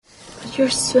You're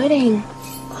sweating.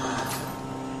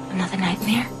 Another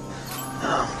nightmare?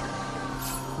 Oh.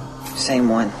 Same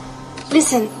one.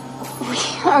 Listen, we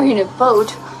are in a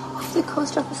boat off the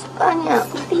coast of España.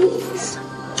 Please.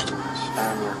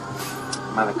 España.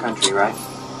 Mother country, right?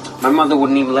 My mother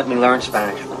wouldn't even let me learn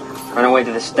Spanish. Run away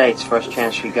to the States, first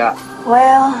chance she got.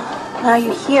 Well, now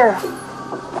you're here.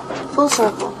 Full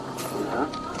circle. Yeah.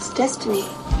 It's destiny.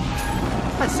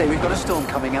 I'd say we've got a storm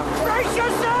coming up. Brace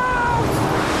yourself!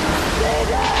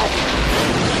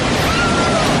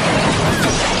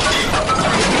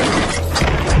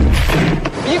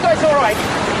 Are you guys all right?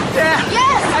 Yeah.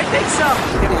 Yes! I think so.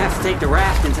 We're gonna have to take the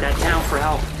raft into that town for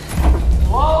help.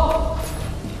 Hello?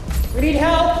 We need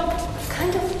help. What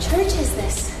kind of church is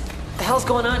this? What the hell's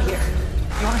going on here?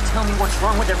 You want to tell me what's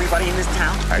wrong with everybody in this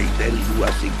town? I tell you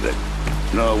a secret.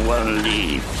 No one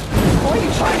leaves. Why are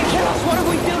you trying to kill us? What did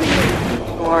we do to you?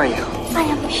 Who are you? I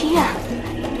am here,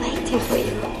 waiting for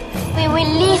you. We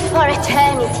will live for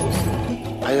eternity.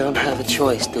 I don't have a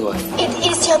choice, do I? It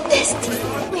is your destiny.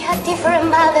 We have different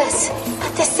mothers,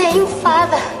 but the same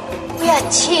father. We are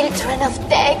children of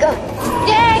Dagon.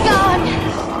 Dagon!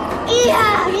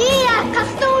 Ia,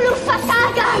 Cthulhu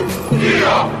Fatagan!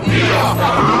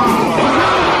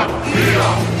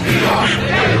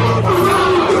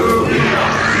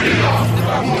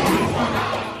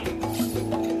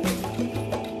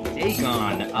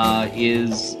 Dagon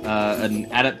is an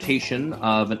adaptation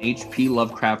of an H.P.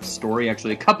 Lovecraft story,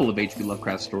 actually a couple of H.P.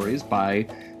 Lovecraft stories by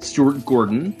Stuart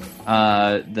Gordon.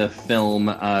 The film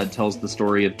tells the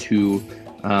story of two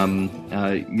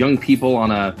young people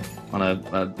on a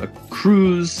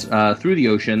cruise through the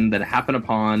ocean that happen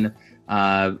upon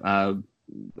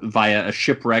via a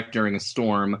shipwreck during a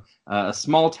storm a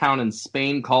small town in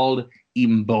Spain called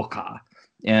Imboca.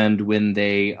 And when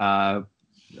they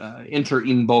enter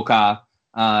Imboca,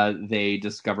 they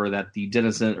discover that the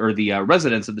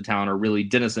residents of the town are really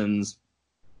denizens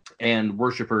and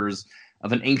worshippers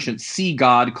of an ancient sea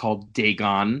god called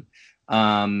Dagon,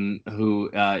 who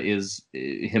is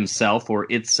himself or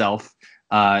itself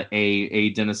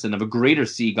a denizen of a greater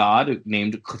sea god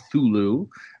named Cthulhu,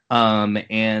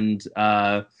 and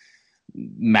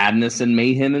madness and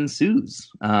mayhem ensues.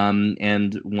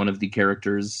 And one of the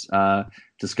characters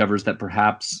discovers that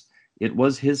perhaps it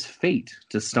was his fate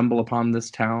to stumble upon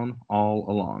this town all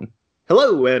along.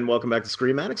 Hello, and welcome back to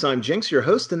Scream Addicts. I'm Jinx, your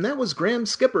host, and that was Graham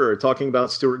Skipper talking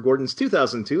about Stuart Gordon's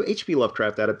 2002 H.P.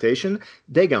 Lovecraft adaptation,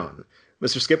 Dagon.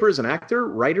 Mr. Skipper is an actor,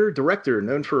 writer, director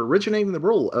known for originating the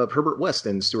role of Herbert West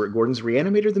in Stuart Gordon's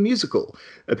Reanimator the Musical,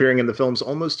 appearing in the films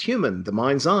Almost Human, The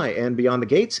Mind's Eye, and Beyond the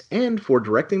Gates, and for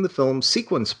directing the film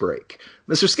Sequence Break.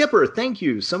 Mr. Skipper, thank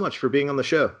you so much for being on the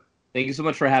show. Thank you so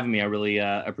much for having me. I really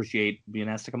appreciate being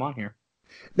asked to come on here.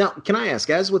 Now, can I ask,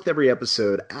 as with every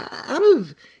episode, out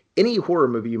of any horror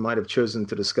movie you might have chosen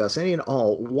to discuss, any and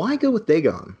all, why go with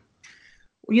Dagon?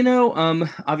 You know,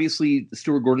 obviously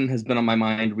Stuart Gordon has been on my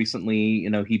mind recently. You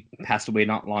know, he passed away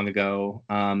not long ago.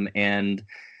 And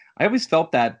I always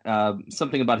felt that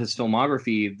something about his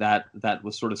filmography that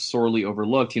was sort of sorely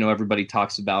overlooked. You know, everybody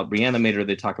talks about Reanimator,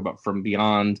 they talk about From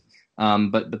Beyond,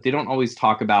 but they don't always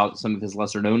talk about some of his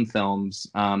lesser known films.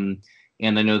 And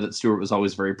I know that Stuart was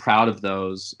always very proud of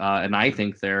those. And I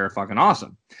think they're fucking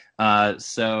awesome.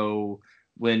 So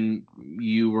when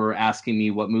you were asking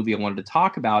me what movie I wanted to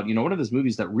talk about, you know, one of his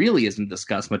movies that really isn't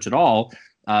discussed much at all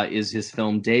is his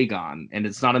film Dagon. And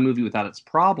it's not a movie without its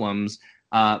problems,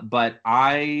 but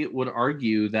I would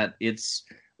argue that it's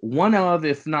one of,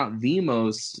 if not the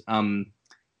most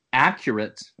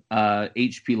accurate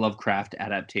H.P. Lovecraft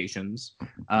adaptations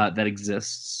that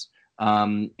exists.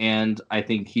 And I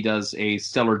think he does a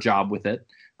stellar job with it.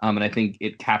 And I think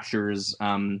it captures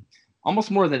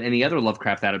almost more than any other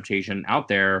Lovecraft adaptation out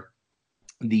there,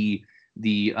 the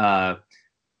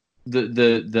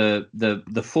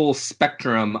full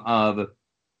spectrum of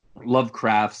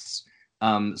Lovecraft's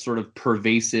sort of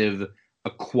pervasive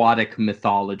aquatic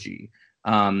mythology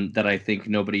that I think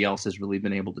nobody else has really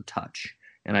been able to touch.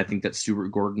 And I think that Stuart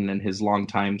Gordon and his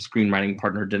longtime screenwriting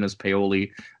partner, Dennis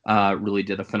Paoli, really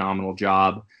did a phenomenal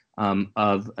job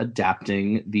of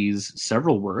adapting these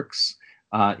several works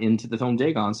into the film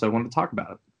Dagon, so I wanted to talk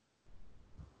about it.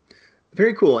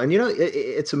 Very cool. And, you know,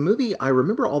 it's a movie I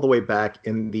remember all the way back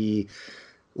in the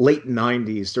late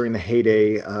 90s during the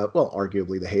heyday,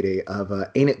 arguably the heyday of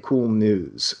Ain't It Cool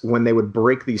News, when they would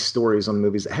break these stories on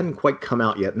movies that hadn't quite come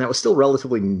out yet. And that was still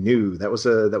relatively new. That was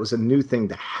a new thing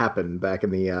to happen back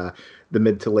in the the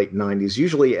mid to late 90s.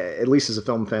 Usually, at least as a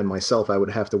film fan myself, I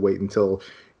would have to wait until,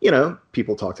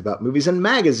 people talked about movies in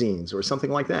magazines or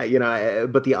something like that,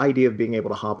 but the idea of being able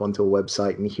to hop onto a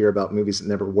website and hear about movies that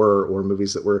never were, or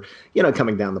movies that were,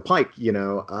 coming down the pike,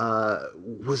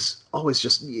 was always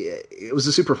just, it was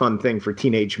a super fun thing for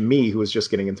teenage me who was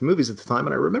just getting into movies at the time.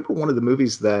 And I remember one of the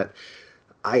movies that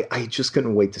I just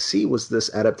couldn't wait to see was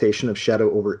this adaptation of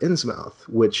Shadow over Innsmouth,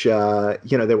 which,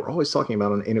 they were always talking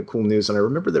about on Ain't It Cool News. And I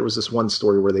remember there was this one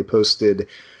story where they posted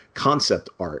concept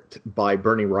art by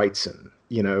Bernie Wrightson,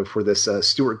 for this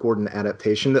Stuart Gordon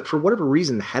adaptation that for whatever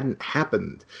reason hadn't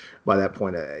happened by that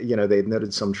point. They had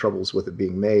noted some troubles with it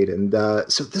being made. And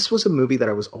so this was a movie that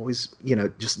I was always,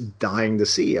 just dying to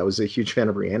see. I was a huge fan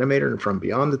of Reanimator and From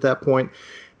Beyond at that point.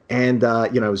 And, I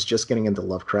was just getting into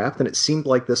Lovecraft, and it seemed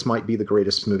like this might be the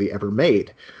greatest movie ever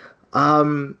made.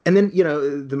 And then,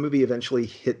 the movie eventually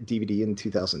hit DVD in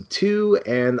 2002,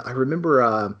 and I remember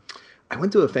I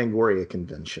went to a Fangoria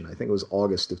convention. I think it was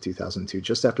August of 2002,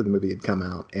 just after the movie had come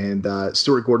out, and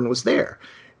Stuart Gordon was there.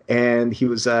 And he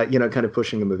was, kind of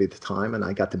pushing the movie at the time, and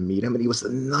I got to meet him, and he was the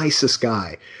nicest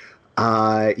guy.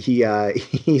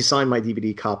 He signed my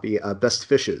DVD copy, Best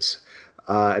Fishes,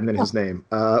 and then his name.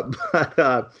 But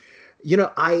I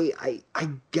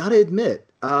gotta admit,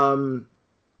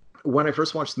 when I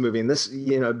first watched the movie, and this,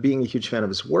 being a huge fan of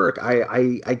his work,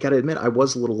 I gotta admit, I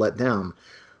was a little let down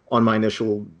on my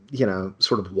initial,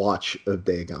 sort of watch of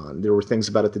Dagon. There were things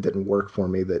about it that didn't work for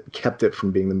me that kept it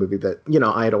from being the movie that,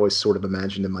 I had always sort of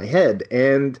imagined in my head.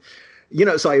 And,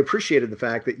 so I appreciated the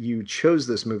fact that you chose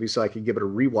this movie so I could give it a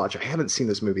rewatch. I haven't seen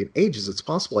this movie in ages. It's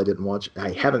possible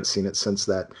I haven't seen it since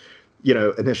that,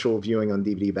 initial viewing on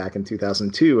DVD back in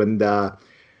 2002. And,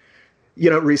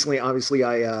 recently, obviously,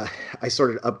 I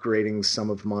started upgrading some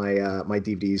of my my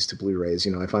DVDs to Blu-rays.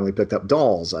 I finally picked up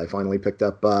Dolls. I finally picked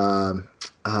up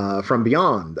From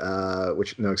Beyond,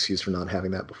 which no excuse for not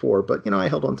having that before. But, I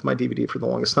held on to my DVD for the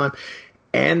longest time.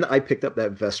 And I picked up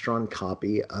that Vestron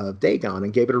copy of Dagon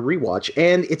and gave it a rewatch.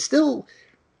 And it's still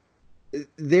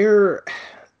there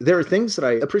are things that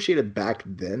I appreciated back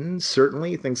then,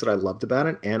 certainly, things that I loved about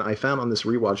it. And I found on this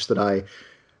rewatch that I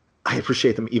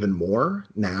appreciate them even more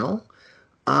now.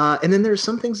 And then there's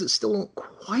some things that still don't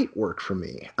quite work for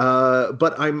me.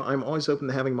 But I'm always open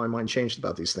to having my mind changed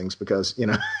about these things because,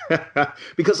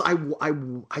 because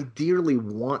I dearly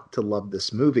want to love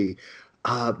this movie.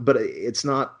 But it's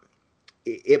not.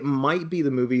 It might be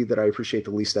the movie that I appreciate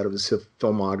the least out of his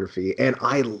filmography, and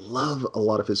I love a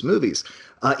lot of his movies,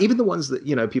 even the ones that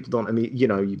people don't. I mean,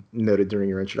 you noted during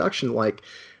your introduction, like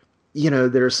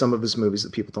there are some of his movies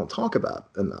that people don't talk about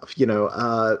enough.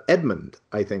 Edmund,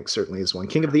 I think, certainly is one.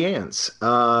 King of the Ants.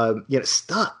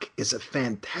 Stuck is a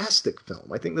fantastic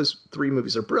film. I think those three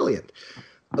movies are brilliant.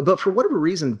 But for whatever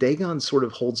reason, Dagon sort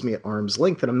of holds me at arm's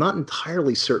length, and I'm not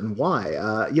entirely certain why.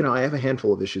 I have a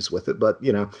handful of issues with it, but,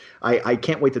 I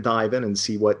can't wait to dive in and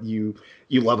see what you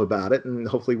love about it, and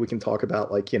hopefully we can talk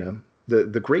about,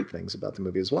 the great things about the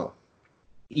movie as well.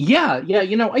 Yeah,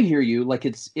 I hear you. Like,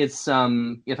 it's if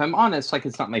I'm honest,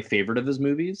 it's not my favorite of his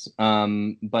movies.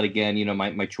 But again,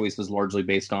 my choice was largely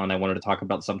based on I wanted to talk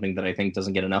about something that I think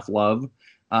doesn't get enough love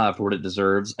for what it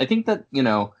deserves. I think that,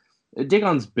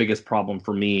 Dagon's biggest problem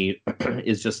for me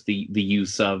is just the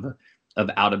use of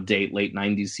out-of-date late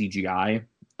 90s CGI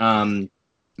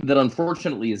that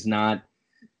unfortunately is not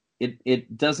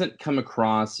it doesn't come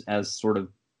across as sort of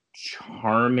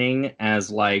charming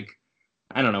as I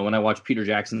don't know, when I watch Peter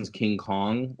Jackson's King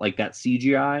Kong, that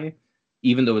CGI,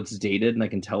 even though it's dated and I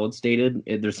can tell it's dated,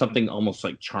 there's something almost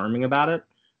charming about it.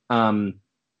 I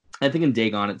think in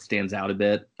Dagon it stands out a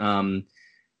bit.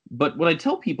 But what I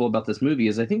tell people about this movie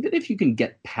is I think that if you can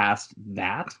get past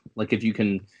that, if you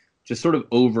can just sort of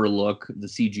overlook the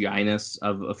CGI-ness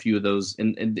of a few of those,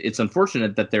 and it's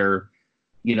unfortunate that they're,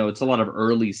 it's a lot of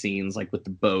early scenes, with the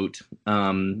boat,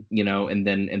 and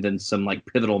then some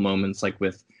pivotal moments,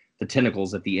 with the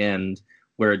tentacles at the end,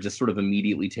 where it just sort of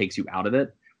immediately takes you out of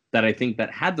it. That I think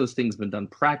that had those things been done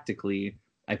practically,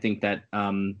 I think that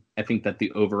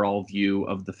the overall view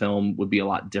of the film would be a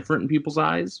lot different in people's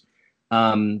eyes.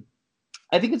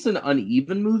 I think it's an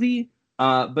uneven movie,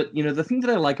 but the thing that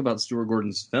I like about Stuart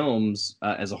Gordon's films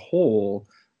as a whole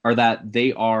are that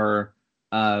they are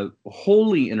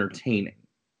wholly entertaining,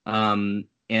 and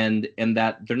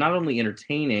that they're not only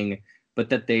entertaining, but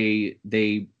that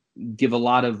they give a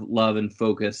lot of love and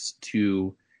focus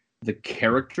to the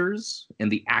characters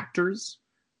and the actors,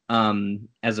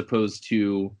 as opposed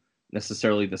to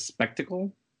necessarily the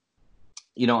spectacle.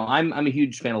 I'm a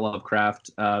huge fan of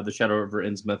Lovecraft. The Shadow over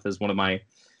Innsmouth is one of my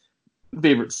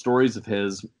favorite stories of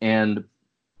his. And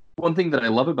one thing that I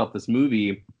love about this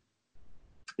movie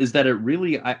is that it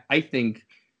really, I think,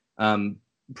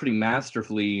 pretty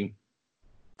masterfully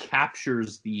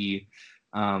captures the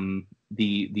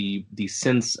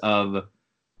sense of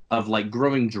like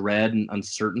growing dread and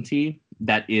uncertainty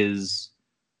that is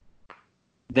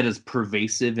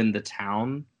pervasive in the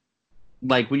town.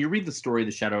 Like when you read the story,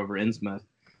 The Shadow over Innsmouth,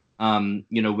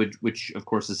 which of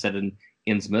course is set in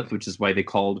Innsmouth, which is why they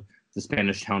called the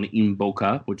Spanish town In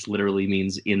Boca, which literally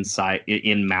means inside,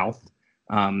 in mouth.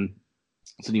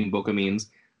 So In Boca means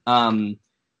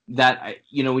that,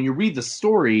 when you read the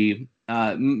story,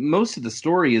 most of the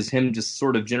story is him just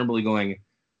sort of generally going,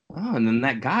 oh, and then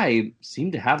that guy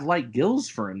seemed to have like gills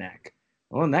for a neck.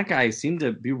 Oh, and that guy seemed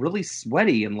to be really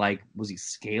sweaty and like, was he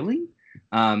scaly?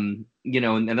 And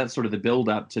that's sort of the build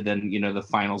up to then, the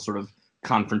final sort of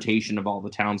confrontation of all the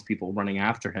townspeople running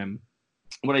after him.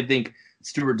 What I think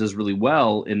Stewart does really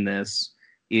well in this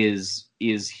is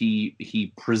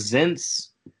he presents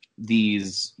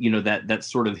these, that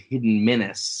sort of hidden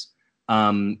menace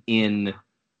in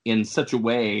such a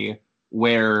way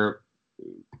where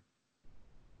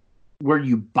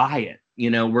you buy it,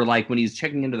 where like when he's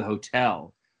checking into the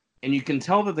hotel and you can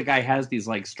tell that the guy has these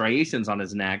like striations on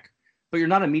his neck, but you're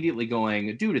not immediately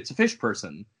going, dude, it's a fish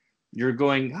person. You're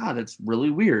going, that's really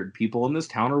weird. People in this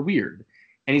town are weird.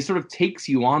 And he sort of takes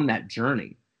you on that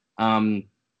journey.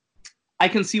 I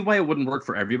can see why it wouldn't work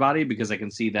for everybody, because I can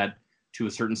see that to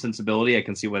a certain sensibility, I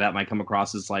can see why that might come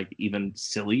across as like even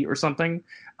silly or something.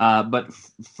 But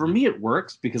for me, it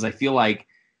works because I feel like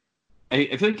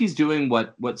he's doing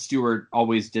what Stewart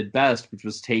always did best, which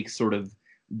was take sort of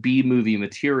B-movie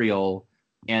material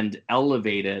and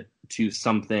elevate it to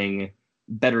something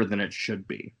better than it should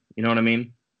be. You know what I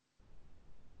mean?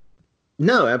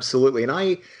 No, absolutely. And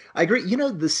I agree.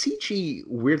 The CG,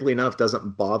 weirdly enough,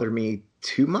 doesn't bother me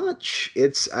too much.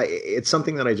 It's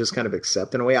something that I just kind of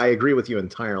accept in a way. I agree with you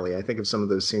entirely. I think if some of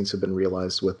those scenes have been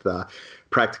realized with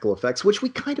practical effects, which we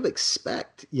kind of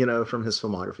expect, from his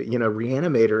filmography,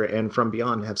 Reanimator and From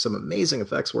Beyond have some amazing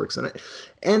effects works in it.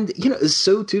 And,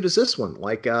 so too does this one.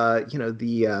 Like,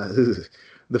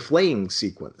 the flaying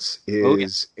sequence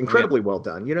is incredibly well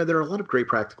done. There are a lot of great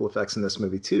practical effects in this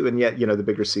movie too. And yet, the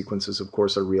bigger sequences, of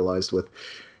course, are realized with,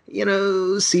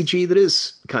 CG that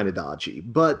is kind of dodgy.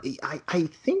 But I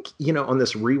think, on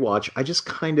this rewatch, I just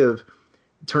kind of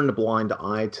turned a blind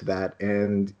eye to that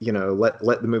and, let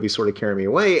the movie sort of carry me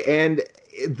away. And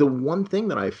the one thing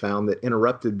that I found that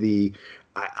interrupted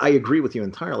I agree with you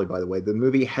entirely, by the way, the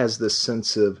movie has this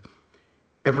sense of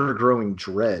ever-growing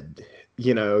dread.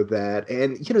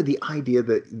 The idea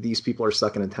that these people are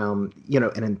stuck in a town,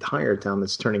 an entire town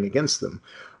that's turning against them.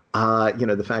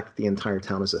 The fact that the entire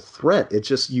town is a threat. It's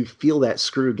just, you feel that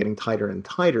screw getting tighter and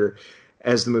tighter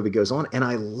as the movie goes on. And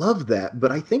I love that.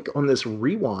 But I think on this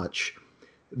rewatch,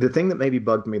 the thing that maybe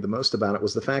bugged me the most about it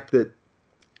was the fact that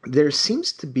there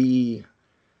seems to be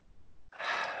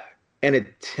an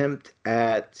attempt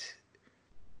at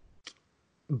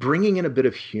bringing in a bit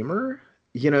of humor,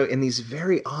 in these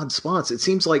very odd spots. It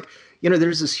seems like,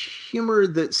 there's this humor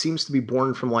that seems to be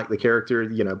born from like the character,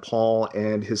 Paul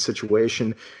and his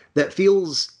situation that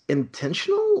feels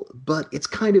intentional, but it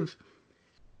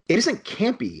isn't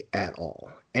campy at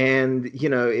all. And,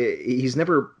 he's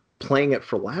never playing it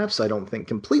for laughs, I don't think,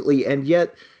 completely. And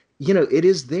yet, it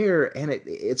is there, and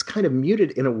it's kind of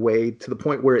muted in a way to the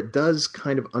point where it does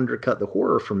kind of undercut the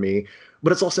horror for me,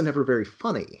 but it's also never very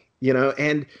funny,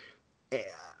 and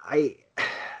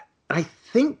I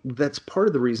think that's part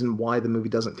of the reason why the movie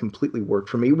doesn't completely work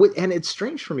for me. And it's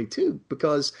strange for me, too,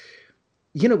 because,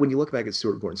 when you look back at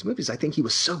Stuart Gordon's movies, I think he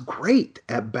was so great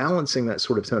at balancing that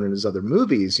sort of tone in his other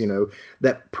movies,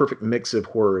 that perfect mix of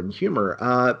horror and humor.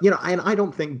 And I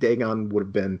don't think Dagon would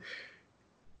have been,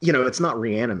 it's not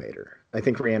Reanimator. I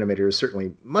think Reanimator is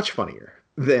certainly much funnier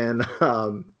than,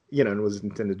 and was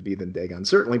intended to be than Dagon,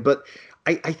 certainly. But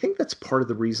I think that's part of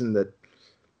the reason that,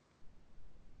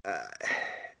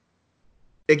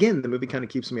 again, the movie kind of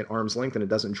keeps me at arm's length and it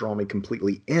doesn't draw me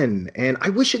completely in. And I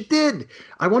wish it did.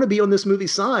 I want to be on this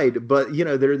movie's side. But,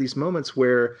 there are these moments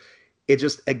where it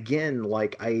just, again,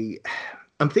 like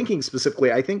I'm thinking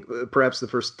specifically, I think perhaps the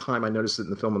first time I noticed it in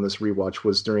the film on this rewatch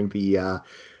was during the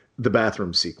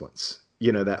bathroom sequence,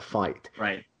 that fight.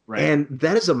 Right. And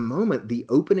that is a moment, the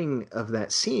opening of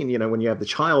that scene, when you have the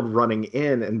child running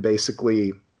in and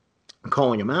basically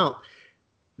calling him out,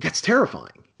 that's terrifying.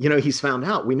 He's found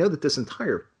out. We know that this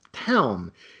entire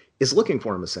town is looking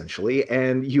for him, essentially.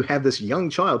 And you have this young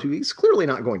child who he's clearly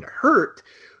not going to hurt.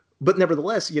 But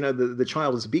nevertheless, the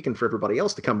child is a beacon for everybody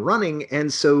else to come running.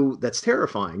 And so that's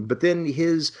terrifying. But then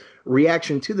his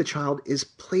reaction to the child is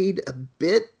played a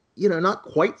bit, not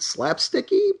quite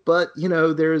slapsticky. But,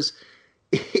 there's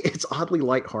it's oddly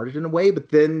lighthearted in a way, but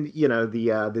then,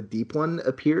 the deep one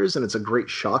appears and it's a great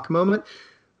shock moment.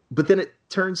 But then it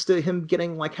turns to him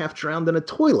getting like half drowned in a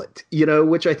toilet,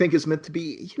 which I think is meant to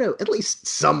be, at least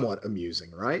somewhat amusing,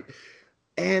 right?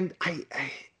 And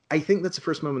I think that's the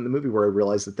first moment in the movie where I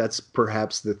realized that that's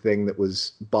perhaps the thing that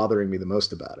was bothering me the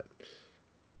most about it.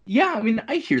 Yeah, I mean,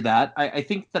 I hear that. I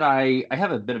think that I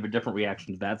have a bit of a different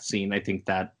reaction to that scene. I think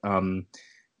that,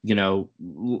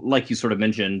 like you sort of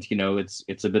mentioned,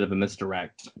 it's a bit of a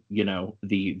misdirect,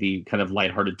 the kind of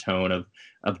lighthearted tone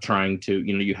of trying to,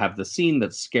 you have the scene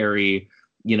that's scary,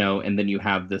 and then you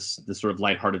have this sort of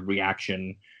lighthearted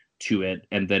reaction to it,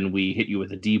 and then we hit you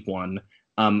with a deep one.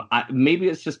 Maybe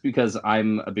it's just because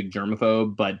I'm a big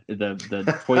germaphobe, but the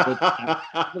toilet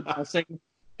dressing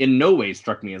in no way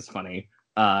struck me as funny.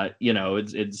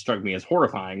 It struck me as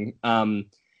horrifying.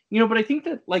 But I think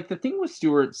that like the thing with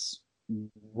Stewart's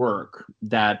work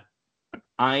that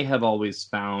I have always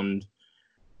found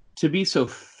to be so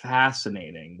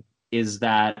fascinating is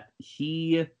that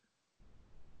he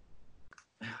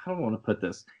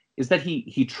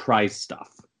tries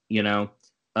stuff,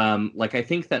 like I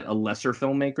think that a lesser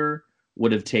filmmaker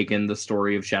would have taken the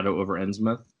story of Shadow over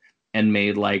Innsmouth and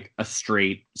made like a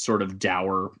straight sort of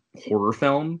dour horror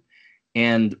film.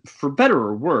 And for better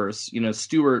or worse,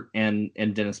 Stewart and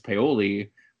Dennis Paoli,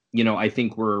 I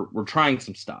think we're trying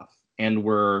some stuff, and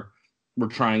we're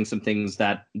trying some things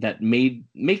that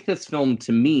make this film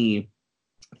to me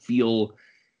feel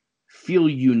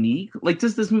unique. Like,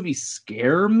 does this movie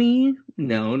scare me?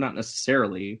 No, not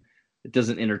necessarily. It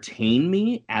doesn't entertain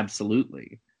me?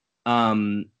 Absolutely.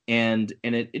 And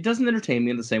it doesn't entertain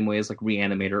me in the same way as like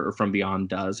Reanimator or From Beyond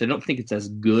does. I don't think it's as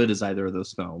good as either of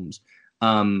those films.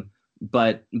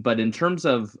 But in terms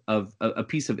of a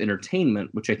piece of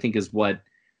entertainment, which I think is what,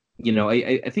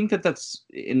 I think that's,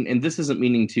 and this isn't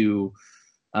meaning to,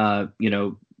 I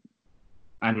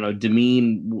don't know,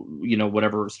 demean,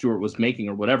 whatever Stewart was making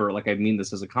or whatever. Like, I mean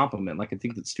this as a compliment. Like, I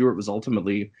think that Stewart was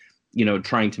ultimately,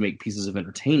 trying to make pieces of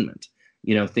entertainment,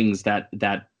 things that,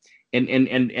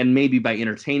 and maybe by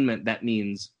entertainment, that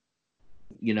means,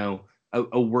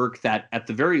 a work that at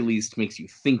the very least makes you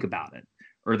think about it,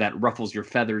 or that ruffles your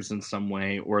feathers in some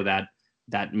way, or that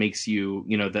makes you,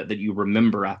 that you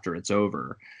remember after it's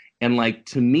over. And like,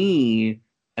 to me,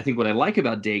 I think what I like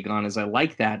about Dagon is I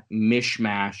like that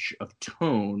mishmash of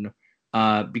tone,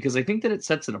 because I think that it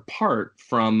sets it apart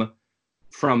from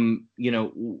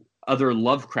other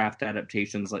Lovecraft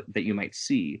adaptations like that you might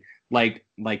see. Like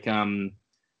when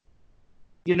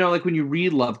you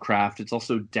read Lovecraft, it's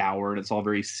also dour and it's all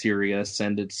very serious,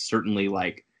 and it's certainly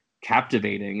like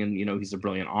captivating, and he's a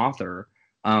brilliant author.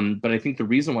 But I think the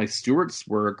reason why Stewart's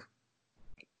work,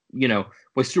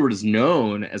 why Stewart is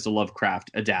known as a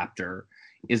Lovecraft adapter,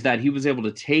 is that he was able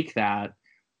to take that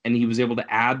and he was able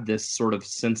to add this sort of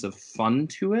sense of fun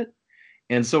to it.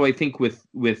 And so I think with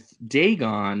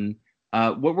Dagon,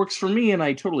 what works for me, and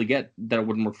I totally get that it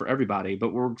wouldn't work for everybody, but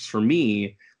what works for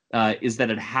me is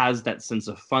that it has that sense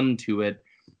of fun to it,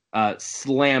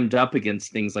 slammed up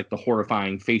against things like the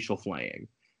horrifying facial flaying.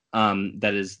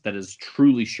 That is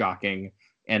truly shocking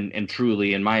and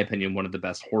truly, in my opinion, one of the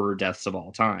best horror deaths of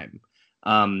all time.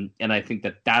 And I think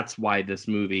that that's why this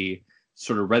movie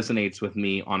sort of resonates with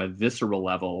me on a visceral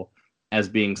level as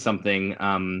being something,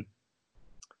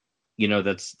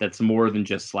 that's more than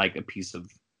just like a piece of,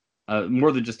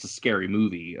 more than just a scary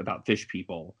movie about fish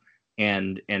people,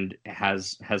 and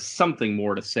has something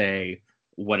more to say,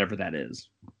 whatever that is.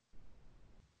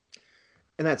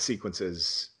 And that sequence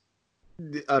is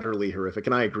utterly horrific,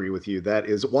 and I agree with you. That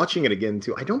is, watching it again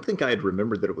too, I don't think I had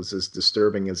remembered that it was as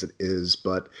disturbing as it is,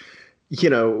 but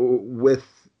with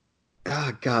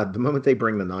God, the moment they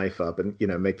bring the knife up and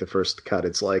make the first cut,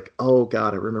 it's like, oh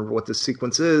God, I remember what this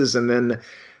sequence is. And then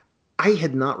I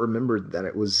had not remembered that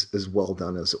it was as well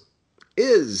done as it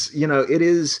is. It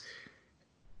is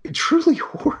truly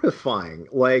horrifying,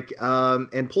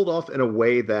 and pulled off in a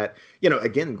way that,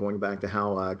 again, going back to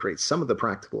how great some of the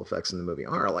practical effects in the movie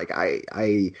are, like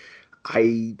I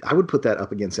would put that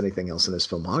up against anything else in his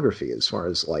filmography as far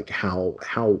as like how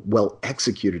well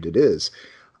executed it is.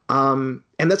 And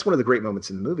that's one of the great moments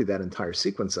in the movie, that entire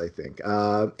sequence, I think.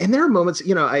 And there are moments,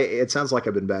 it sounds like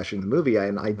I've been bashing the movie,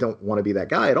 and I don't want to be that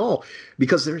guy at all,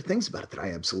 because there are things about it that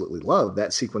I absolutely love,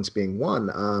 that sequence being one.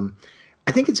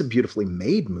 I think it's a beautifully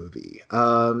made movie.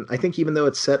 I think even though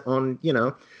it's set on,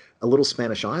 a little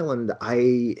Spanish island,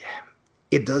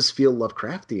 it does feel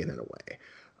Lovecraftian in a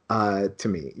way, to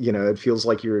me. It feels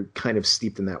like you're kind of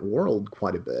steeped in that world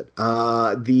quite a bit.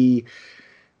 The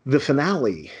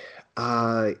finale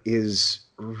is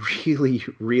really,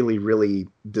 really, really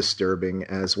disturbing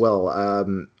as well.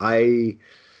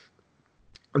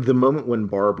 the moment when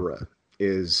Barbara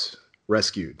is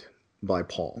rescued by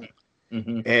Paul.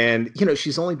 Mm-hmm. And,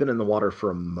 she's only been in the water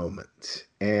for a moment.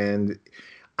 And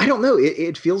I don't know,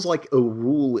 it feels like a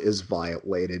rule is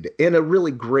violated in a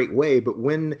really great way. But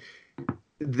when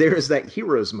there's that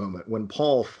hero's moment, when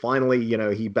Paul finally,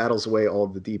 he battles away all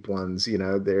of the deep ones,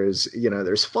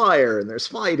 there's fire and there's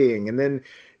fighting. And then,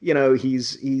 he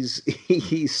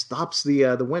stops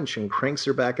the winch and cranks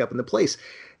her back up into place.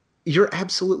 You're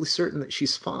absolutely certain that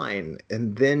she's fine.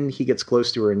 And then he gets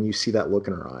close to her and you see that look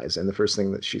in her eyes. And the first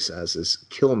thing that she says is,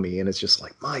 "Kill me." And it's just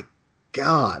like, my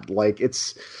God, like,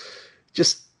 it's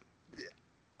just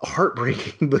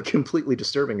heartbreaking, but completely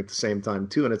disturbing at the same time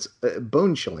too. And it's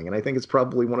bone chilling. And I think it's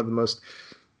probably one of the most,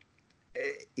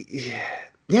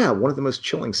 one of the most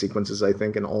chilling sequences, I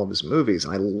think, in all of his movies.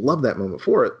 And I love that moment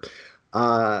for it.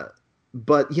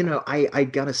 But, I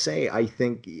gotta say, I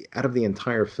think out of the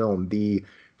entire film, the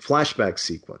flashback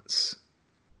sequence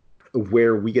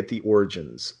where we get the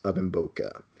origins of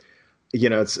M'Boka,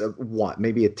 it's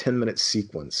maybe a 10-minute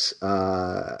sequence.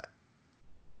 I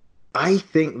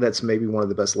think that's maybe one of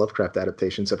the best Lovecraft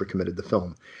adaptations ever committed to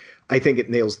film. I think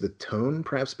it nails the tone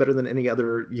perhaps better than any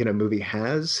other, movie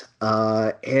has.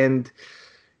 And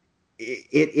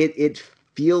it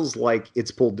feels like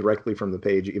it's pulled directly from the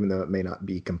page, even though it may not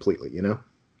be completely,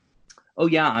 Oh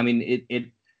yeah. I mean,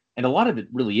 it and a lot of it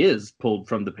really is pulled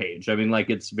from the page. I mean, like,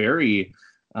 it's very,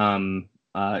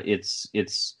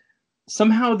 it's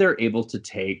somehow they're able to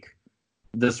take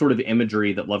the sort of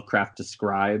imagery that Lovecraft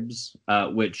describes,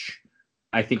 which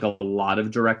I think a lot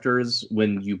of directors,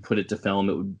 when you put it to film,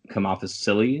 it would come off as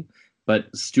silly.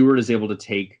 But Stewart is able to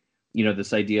take,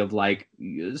 this idea of like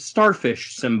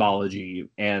starfish symbology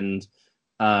and,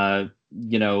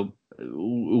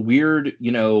 weird,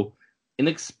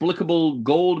 inexplicable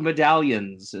gold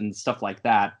medallions and stuff like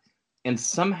that, and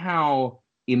somehow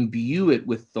imbue it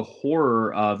with the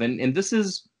horror of, and this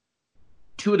is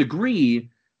to a degree,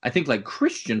 I think, like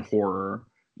Christian horror,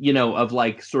 of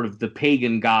like sort of the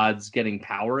pagan gods getting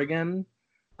power again.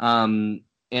 And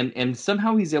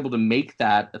somehow he's able to make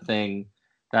that a thing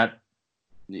that,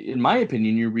 in my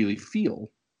opinion, you really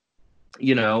feel,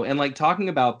 and like talking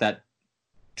about that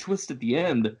twist at the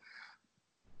end,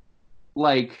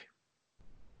 like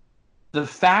the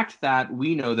fact that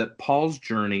we know that Paul's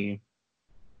journey,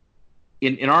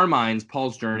 in our minds,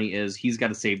 Paul's journey is he's got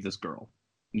to save this girl.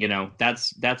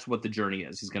 That's what the journey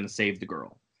is. He's going to save the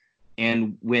girl.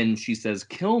 And when she says,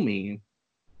 "Kill me,"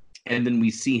 and then we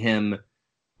see him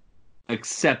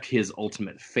accept his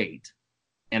ultimate fate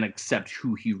and accept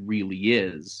who he really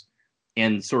is,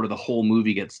 and sort of the whole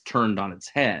movie gets turned on its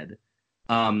head.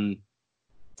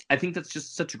 I think that's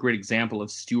just such a great example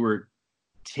of Stewart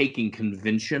taking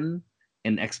convention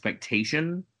and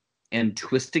expectation and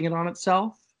twisting it on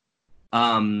itself.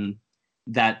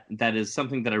 That is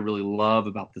something that I really love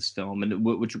about this film, and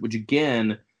which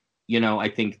again, I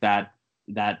think that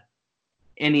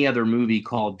any other movie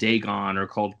called Dagon or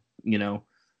called,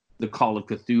 The Call of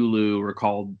Cthulhu or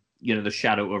called, The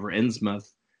Shadow over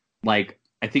Innsmouth, like,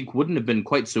 I think wouldn't have been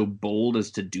quite so bold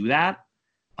as to do that.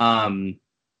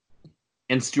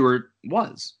 And Stewart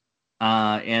was.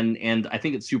 And I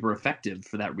think it's super effective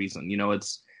for that reason.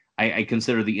 I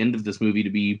consider the end of this movie to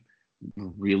be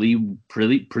really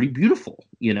pretty beautiful.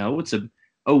 It's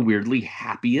a weirdly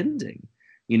happy ending.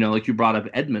 Like you brought up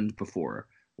Edmund before.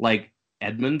 Like,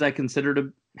 Edmund, I consider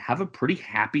to have a pretty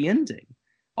happy ending.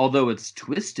 Although it's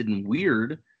twisted and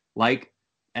weird, like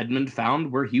Edmund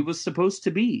found where he was supposed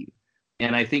to be.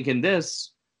 And I think in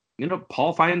this,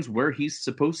 Paul finds where he's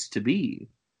supposed to be.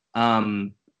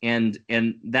 And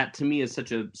that to me is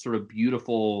such a sort of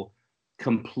beautiful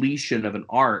completion of an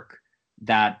arc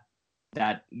that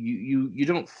you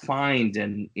don't find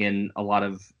in a lot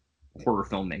of horror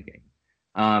filmmaking.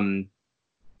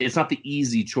 It's not the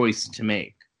easy choice to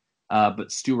make,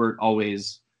 but Stewart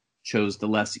always chose the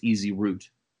less easy route.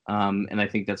 And I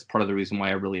think that's part of the reason why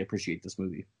I really appreciate this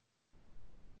movie.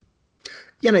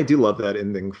 Yeah, and I do love that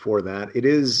ending for that. It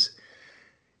is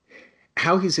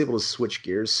how he's able to switch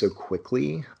gears so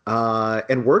quickly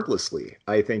and wordlessly.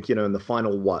 I think, in the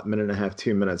final, minute and a half,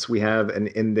 2 minutes, we have an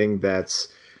ending that's,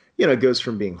 goes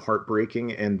from being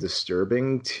heartbreaking and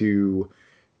disturbing to,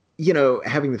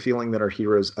 having the feeling that our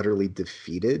hero is utterly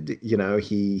defeated.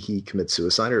 He commits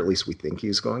suicide, or at least we think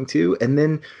he's going to. And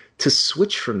then to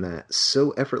switch from that so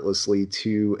effortlessly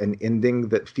to an ending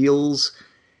that feels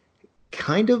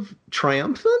kind of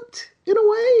triumphant in a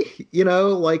way,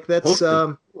 like that's,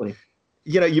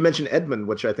 you mentioned Edmund,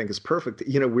 which I think is perfect.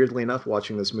 Weirdly enough,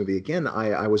 watching this movie again,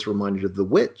 I was reminded of The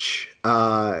Witch.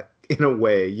 in a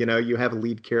way. You have a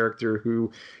lead character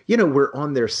who, we're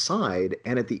on their side,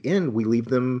 and at the end we leave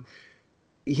them,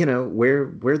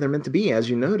 where they're meant to be, as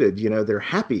you noted. They're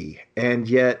happy, and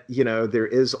yet, there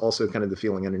is also kind of the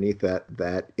feeling underneath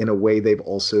that in a way they've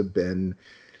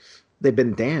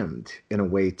been damned in a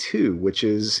way too, which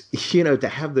is, to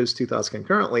have those two thoughts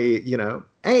concurrently,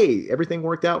 hey, everything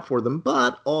worked out for them,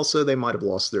 but also they might have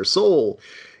lost their soul.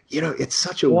 It's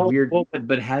such a weird. Well,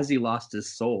 but has he lost his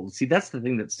soul? See, that's the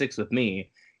thing that sticks with me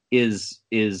is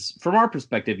from our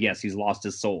perspective, yes, he's lost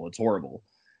his soul. It's horrible.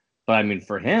 But I mean,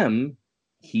 for him,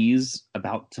 he's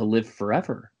about to live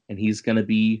forever, and he's going to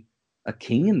be a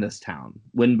king in this town.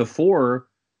 When before,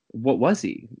 what was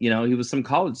he? He was some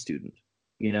college student,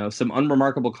 some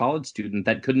unremarkable college student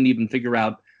that couldn't even figure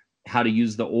out how to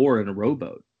use the oar in a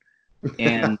rowboat.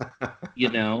 And,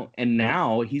 and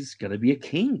now he's going to be a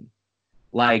king.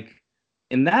 Like,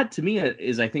 and that to me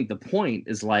is, I think the point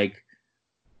is like,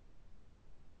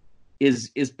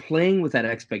 is playing with that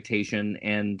expectation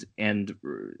and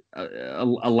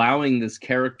allowing this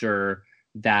character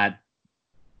that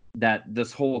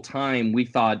this whole time we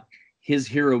thought his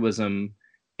heroism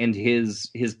and his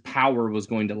power was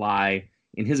going to lie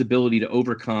in his ability to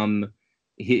overcome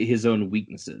his own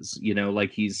weaknesses.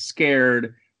 Like, he's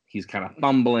scared, he's kind of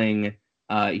fumbling,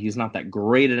 he's not that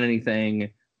great at anything.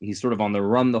 He's sort of on the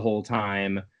run the whole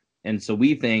time. And so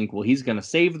we think, well, he's going to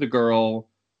save the girl,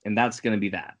 and that's going to be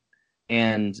that.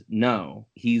 And no,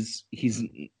 he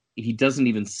doesn't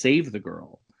even save the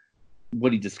girl.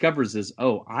 What he discovers is,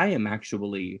 oh, I am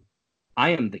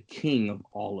the king of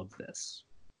all of this.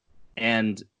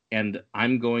 And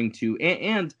I'm going to,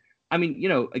 and I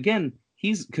mean, again,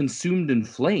 he's consumed in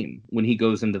flame when he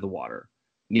goes into the water.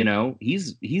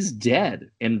 He's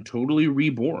dead and totally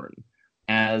reborn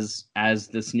as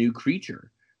this new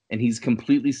creature, and he's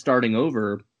completely starting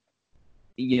over.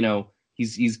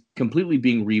 He's completely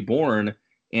being reborn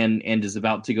and is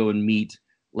about to go and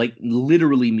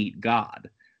literally meet God,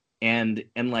 and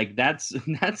like that's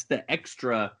the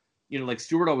extra. Like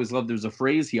Stuart always loved. There's a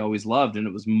phrase he always loved, and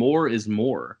it was "more is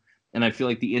more." And I feel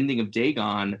like the ending of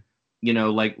Dagon,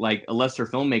 like a lesser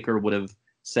filmmaker would have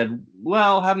said,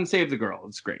 "Well, have him save the girl.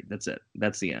 It's great. That's it.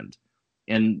 That's the end."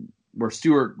 And where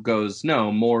Stuart goes,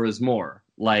 no, more is more.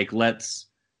 Like, let's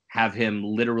have him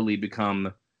literally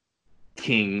become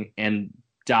king and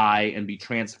die and be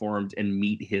transformed and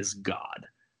meet his God.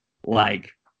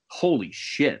 Like, holy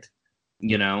shit,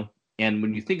 And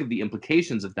when you think of the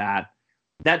implications of that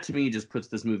to me just puts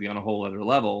this movie on a whole other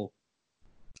level.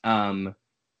 And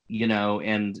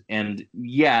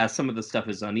yeah, some of the stuff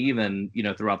is uneven,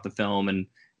 throughout the film,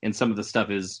 and some of the stuff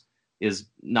is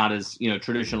not as,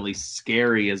 traditionally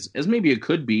scary as maybe it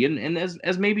could be, and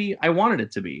as maybe I wanted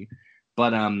it to be.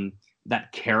 But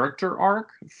that character arc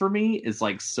for me is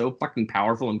like so fucking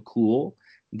powerful and cool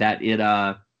that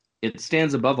it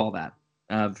stands above all that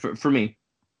for me.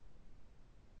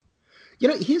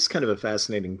 He's kind of a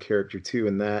fascinating character too,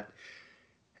 in that,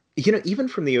 even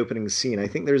from the opening scene, I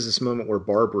think there's this moment where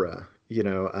Barbara,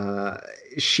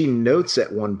 she notes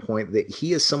at one point that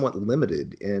he is somewhat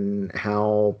limited in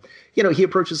how, he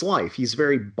approaches life. He's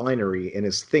very binary in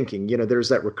his thinking. There's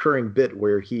that recurring bit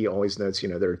where he always notes,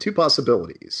 there are two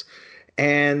possibilities.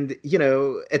 And,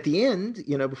 at the end,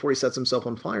 before he sets himself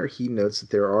on fire, he notes that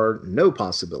there are no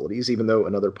possibilities, even though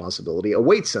another possibility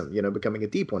awaits him, becoming a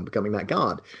deep one, becoming that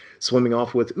god, swimming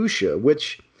off with Usha,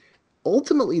 which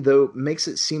ultimately, though, makes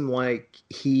it seem like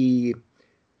he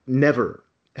never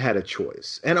had a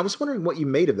choice. And I was wondering what you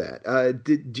made of that.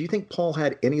 Do you think Paul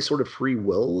had any sort of free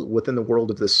will within the world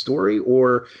of this story,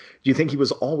 or do you think he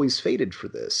was always fated for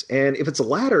this? And if it's the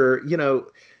latter,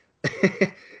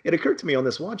 it occurred to me on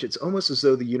this watch, it's almost as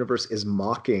though the universe is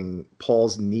mocking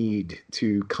Paul's need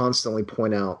to constantly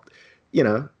point out,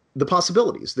 the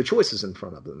possibilities, the choices in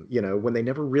front of them, when they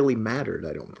never really mattered,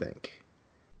 I don't think.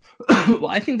 Well,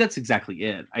 I think that's exactly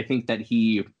it. I think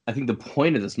the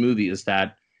point of this movie is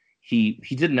that he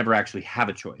didn't ever actually have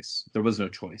a choice. There was no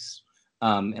choice.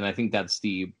 And I think that's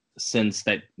the sense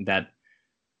that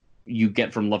you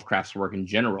get from Lovecraft's work in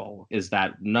general, is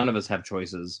that none of us have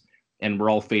choices, and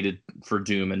we're all fated for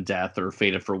doom and death, or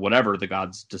fated for whatever the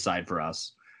gods decide for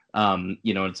us.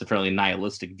 It's a fairly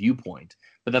nihilistic viewpoint,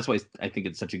 but that's why I think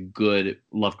it's such a good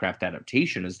Lovecraft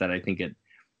adaptation, is that I think it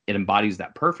embodies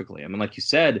that perfectly. I mean, like you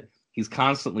said, he's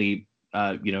constantly,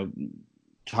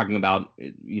 talking about,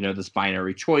 this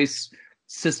binary choice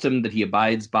system that he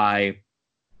abides by,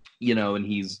 and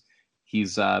he's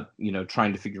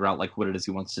trying to figure out like what it is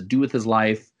he wants to do with his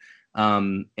life.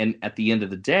 And at the end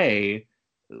of the day,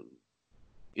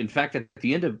 in fact,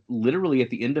 literally at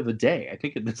the end of a day, I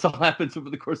think this all happens over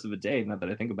the course of a day. Not that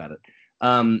I think about it,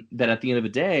 that at the end of a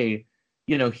day,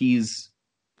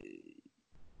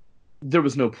 there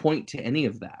was no point to any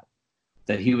of that.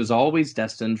 That he was always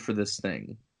destined for this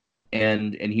thing,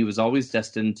 and he was always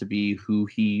destined to be who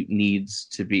he needs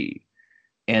to be.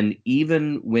 And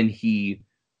even when he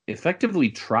effectively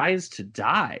tries to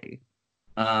die,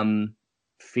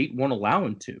 fate won't allow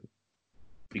him to,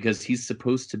 because he's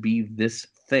supposed to be this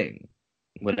thing,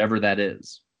 whatever that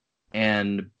is.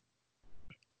 And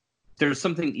there's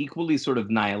something equally sort of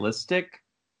nihilistic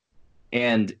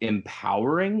and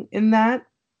empowering in that,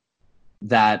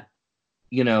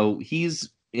 he's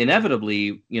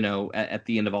inevitably, at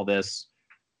the end of all this,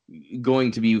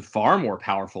 going to be far more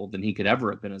powerful than he could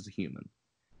ever have been as a human.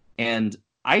 And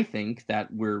I think that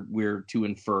we're to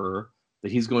infer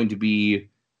that he's going to be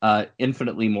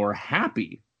infinitely more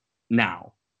happy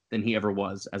now than he ever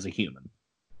was as a human.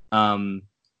 I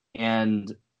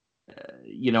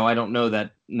don't know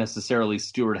that necessarily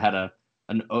Stewart had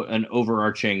an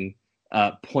overarching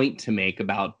point to make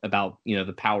about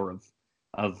the power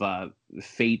of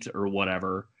fate or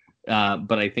whatever.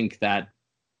 But I think that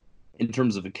in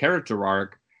terms of a character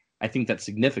arc, I think that's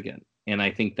significant. And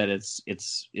I think that it's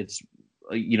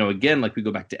again, like we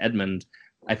go back to Edmund,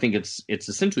 I think it's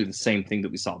essentially the same thing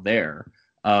that we saw there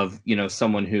of,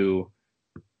 someone who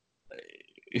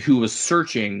was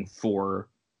searching for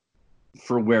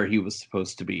where he was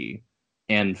supposed to be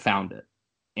and found it.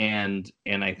 And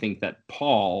I think that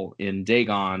Paul in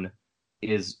Dagon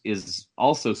is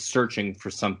also searching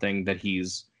for something, that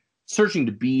he's searching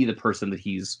to be the person that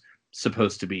he's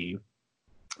supposed to be.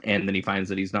 And then he finds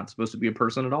that he's not supposed to be a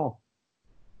person at all.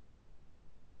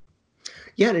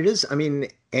 Yeah, and it is. I mean,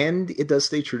 and it does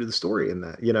stay true to the story in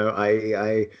that,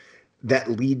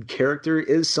 that lead character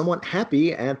is somewhat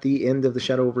happy at the end of The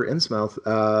Shadow over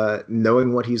Innsmouth,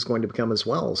 knowing what he's going to become as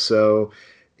well. So,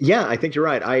 yeah, I think you're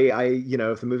right.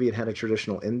 If the movie had a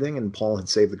traditional ending and Paul had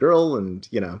saved the girl and,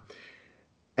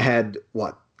 had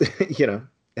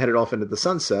headed off into the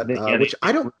sunset, which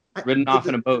I don't... Ridden off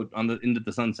in a boat into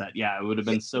the sunset. Yeah, it would have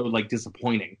been so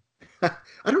disappointing.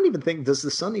 I don't even think, does the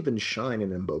sun even shine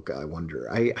in Mboka, I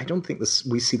wonder? I don't think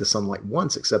we see the sunlight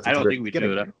once, except I don't think we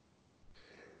do.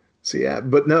 So yeah,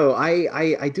 but no,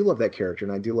 I do love that character,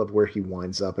 and I do love where he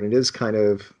winds up, and it is kind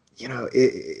of,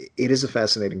 it is a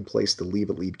fascinating place to leave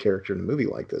a lead character in a movie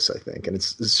like this, I think, and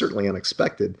it's certainly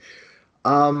unexpected.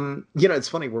 It's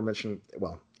funny,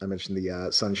 I mentioned the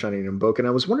sun shining in Mboka, and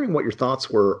I was wondering what your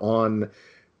thoughts were on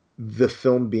the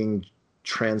film being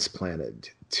transplanted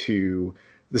to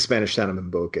the Spanish town of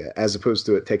Mboka, as opposed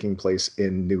to it taking place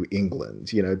in New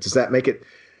England. Does that make it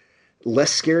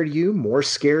less scary to you, more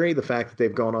scary, the fact that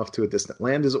they've gone off to a distant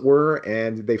land, as it were,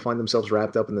 and they find themselves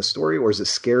wrapped up in the story? Or is it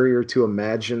scarier to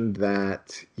imagine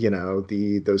that,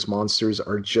 those monsters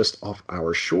are just off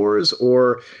our shores?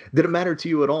 Or did it matter to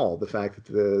you at all, the fact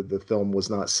that the film was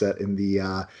not set in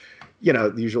the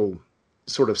usual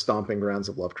sort of stomping grounds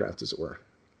of Lovecraft, as it were?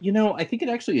 I think it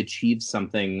actually achieves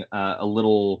something a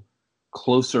little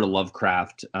closer to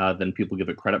Lovecraft than people give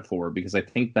it credit for, because I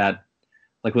think that,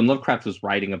 when Lovecraft was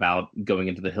writing about going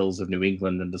into the hills of New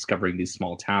England and discovering these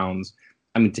small towns,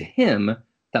 I mean, to him,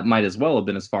 that might as well have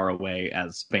been as far away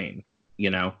as Spain. He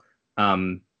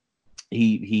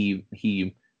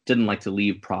didn't like to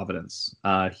leave Providence.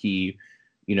 The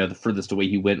furthest away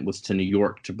he went was to New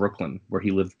York, to Brooklyn, where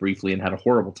he lived briefly and had a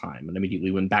horrible time, and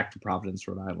immediately went back to Providence,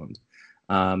 Rhode Island.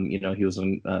 He was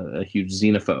a huge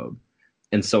xenophobe.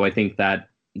 And so I think that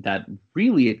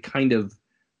really it kind of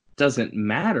doesn't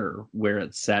matter where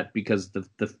it's set, because the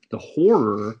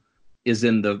horror is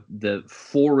in the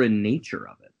foreign nature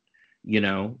of it.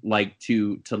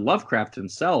 To Lovecraft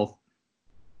himself,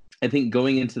 I think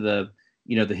going into the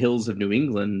hills of New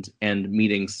England and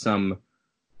meeting some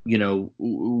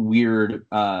weird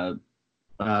some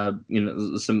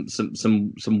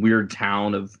weird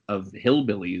town of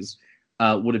hillbillies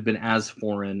would have been as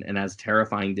foreign and as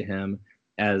terrifying to him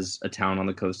as a town on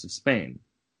the coast of Spain.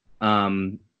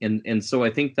 And so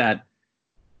I think that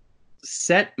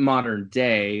set modern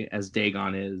day as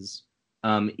Dagon is,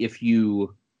 if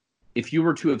you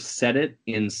were to have set it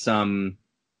in some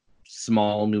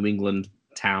small New England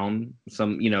town,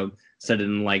 set it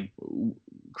in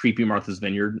creepy Martha's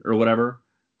Vineyard or whatever,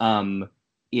 I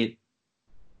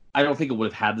don't think it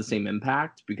would have had the same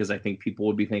impact, because I think people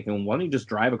would be thinking, well, why don't you just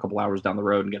drive a couple hours down the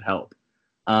road and get help?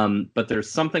 But there's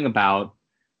something about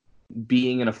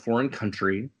being in a foreign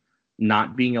country,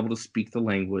 not being able to speak the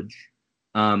language,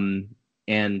 and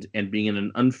being in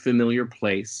an unfamiliar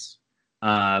place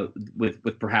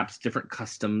with perhaps different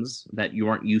customs that you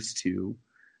aren't used to,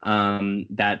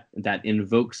 that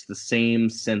invokes the same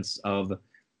sense of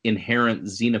inherent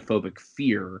xenophobic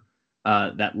fear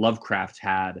that Lovecraft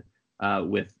had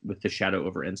with The Shadow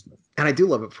over Innsmouth. And I do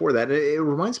love it for that. It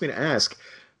reminds me to ask,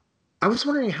 I was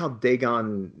wondering how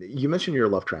Dagon, you mentioned you're a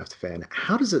Lovecraft fan,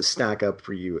 how does it stack up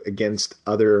for you against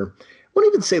other, I won't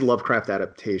even say Lovecraft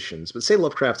adaptations, but say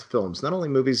Lovecraft films, not only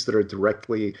movies that are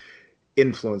directly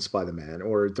influenced by the man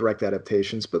or direct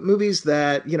adaptations, but movies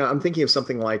that, I'm thinking of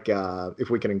something like,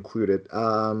 if we can include it,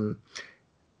 In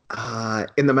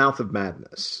the Mouth of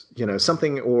Madness,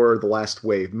 something, or The Last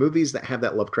Wave, movies that have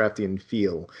that Lovecraftian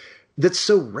feel that's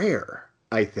so rare.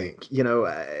 I think,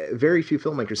 very few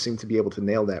filmmakers seem to be able to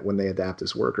nail that when they adapt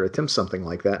his work or attempt something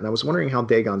like that. And I was wondering how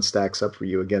Dagon stacks up for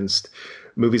you against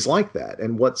movies like that,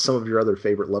 and what some of your other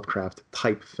favorite Lovecraft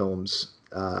type films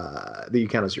that you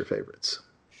count as your favorites.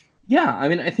 Yeah, I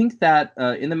mean, I think that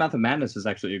In the Mouth of Madness is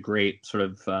actually a great sort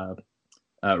of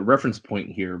reference point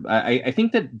here. I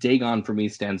think that Dagon for me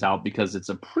stands out because it's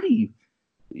a pretty,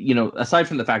 aside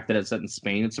from the fact that it's set in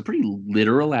Spain, it's a pretty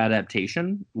literal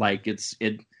adaptation. Like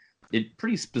it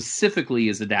pretty specifically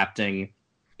is adapting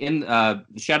in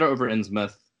Shadow over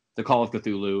Innsmouth, The Call of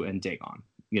Cthulhu, and Dagon.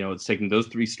 It's taking those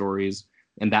three stories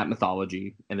and that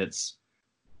mythology, and it's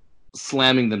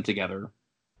slamming them together.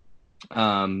 But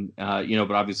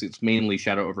obviously it's mainly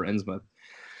Shadow over Innsmouth.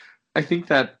 I think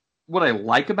that what I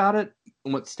like about it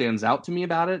and what stands out to me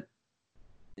about it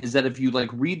is that if you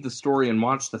read the story and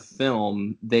watch the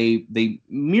film, they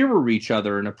mirror each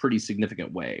other in a pretty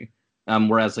significant way.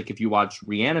 Whereas if you watch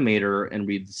Reanimator and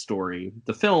read the story,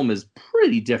 the film is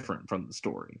pretty different from the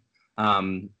story.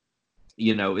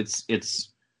 It's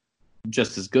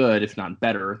just as good, if not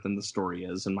better, than the story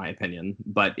is, in my opinion.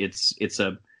 But it's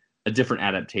a different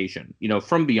adaptation.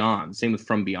 From Beyond, same with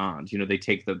From Beyond. They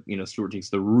take Stewart takes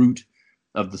the root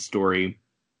of the story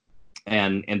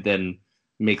and then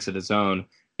makes it his own.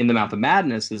 In the Mouth of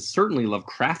Madness is certainly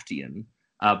Lovecraftian,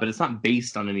 but it's not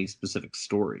based on any specific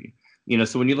story.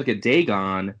 So when you look at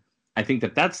Dagon, I think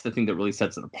that that's the thing that really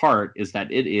sets it apart, is that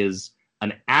it is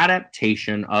an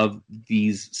adaptation of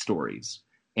these stories,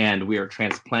 and we are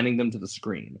transplanting them to the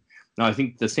screen. Now, I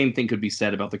think the same thing could be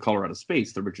said about The Color Out of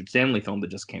Space, the Richard Stanley film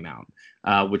that just came out,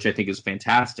 which I think is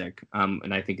fantastic,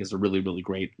 and I think is a really, really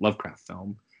great Lovecraft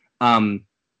film.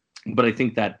 But I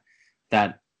think that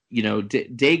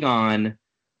Dagon,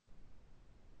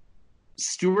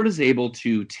 Stewart is able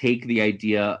to take the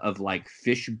idea of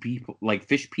fish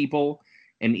people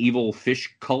and evil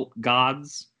fish cult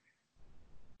gods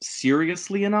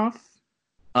seriously enough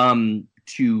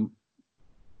to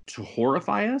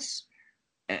horrify us,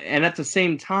 and at the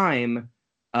same time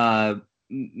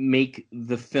make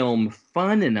the film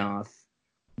fun enough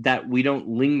that we don't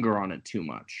linger on it too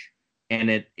much,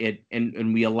 and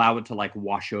we allow it to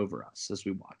wash over us as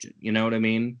we watch it. You know what I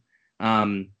mean?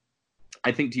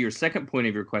 I think to your second point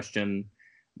of your question,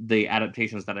 the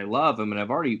adaptations that I love, I've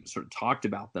already sort of talked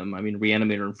about them.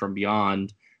 Reanimator and From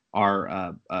Beyond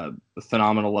are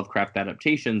phenomenal Lovecraft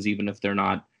adaptations, even if they're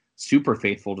not super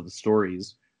faithful to the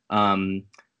stories.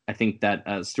 I think that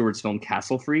Stewart's film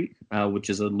Castle Freak,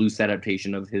 which is a loose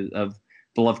adaptation of the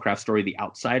Lovecraft story The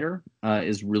Outsider,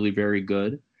 is really very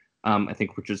good. I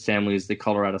think Richard Stanley's The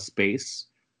Color Out of Space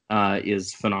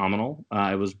is phenomenal.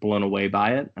 I was blown away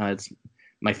by it. It's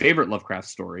my favorite Lovecraft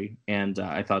story, and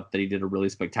I thought that he did a really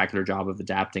spectacular job of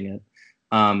adapting it.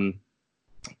 And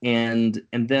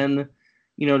then,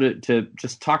 to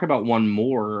just talk about one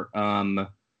more, I'm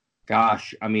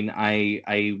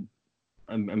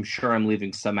sure I'm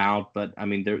leaving some out, but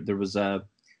there was a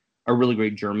really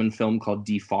great German film called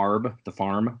Die Farbe, The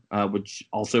Farm, which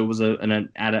also was an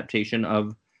adaptation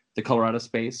of The Color Out of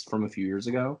Space from a few years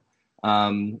ago.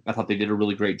 I thought they did a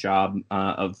really great job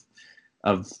of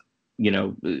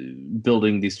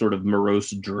building the sort of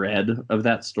morose dread of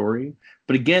that story.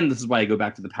 But again, this is why I go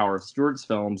back to the power of Stewart's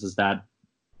films, is that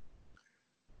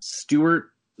Stewart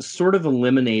sort of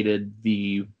eliminated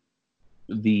the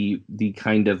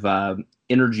kind of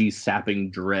energy sapping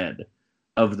dread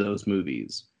of those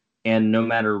movies. And no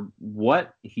matter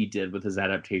what he did with his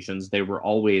adaptations, they were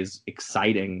always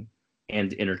exciting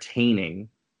and entertaining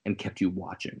and kept you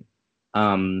watching.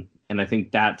 And I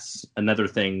think that's another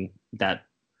thing that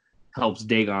helps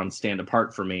Dagon stand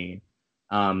apart for me,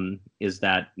 is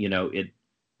that,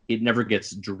 it never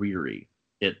gets dreary.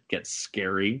 It gets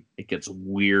scary. It gets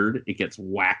weird. It gets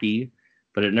wacky,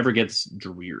 but it never gets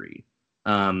dreary.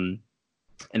 And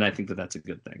I think that that's a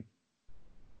good thing.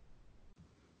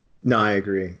 No, I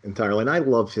agree entirely. And I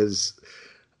love his,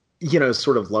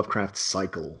 sort of Lovecraft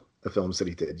cycle of films that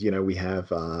he did. We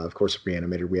have, of course,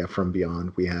 Reanimator. We have From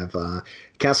Beyond. We have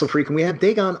Castle Freak, and we have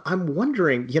Dagon. I'm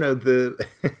wondering,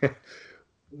 the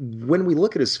when we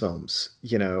look at his films,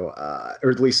 or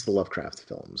at least the Lovecraft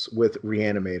films with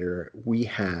Reanimator, we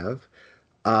have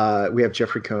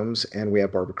Jeffrey Combs and we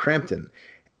have Barbara Crampton,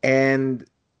 and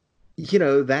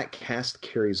that cast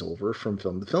carries over from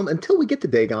film to film until we get to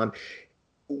Dagon.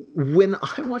 When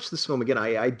I watched this film again,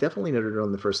 I definitely noted it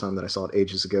on the first time that I saw it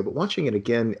ages ago, but watching it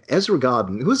again, Ezra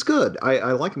Godden, who is good,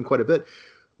 I like him quite a bit,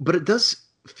 but it does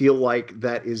feel like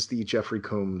that is the Jeffrey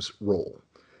Combs role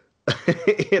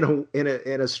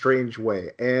in a strange way.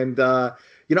 And,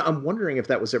 I'm wondering if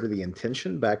that was ever the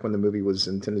intention back when the movie was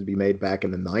intended to be made back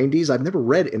in the 90s. I've never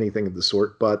read anything of the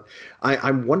sort, but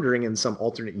I'm wondering in some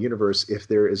alternate universe if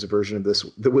there is a version of this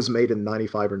that was made in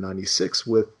 95 or 96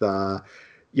 with,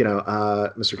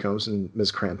 Mr. Combs and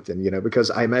Ms. Crampton,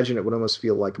 because I imagine it would almost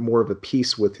feel like more of a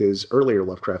piece with his earlier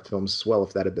Lovecraft films as well,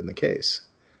 if that had been the case.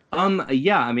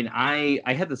 Yeah, I mean, I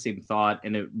had the same thought,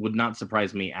 and it would not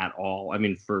surprise me at all. I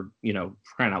mean, for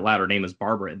crying out loud, her name is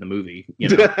Barbara in the movie. I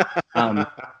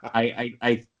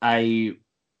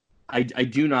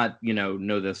do not,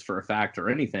 know this for a fact or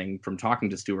anything from talking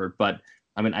to Stuart, but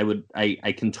I mean,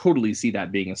 I can totally see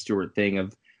that being a Stuart thing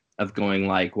of going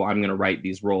like, well, I'm going to write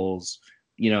these roles,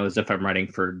 as if I'm writing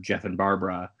for Jeff and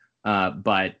Barbara,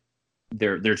 but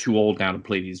they're too old now to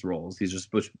play these roles. These are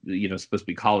supposed to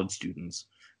be college students.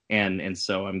 And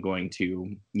so I'm going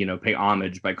to, pay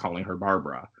homage by calling her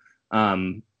Barbara,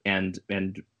 and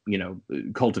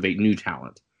cultivate new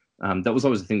talent. That was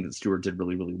always the thing that Stuart did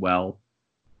really, really well.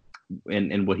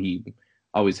 And what he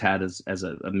always had as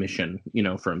a mission,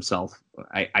 for himself,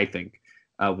 I think,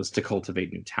 was to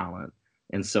cultivate new talent.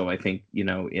 And so I think,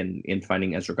 in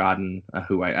finding Ezra Godden,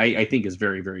 who I think is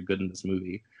very, very good in this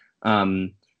movie,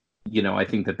 I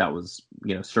think that was,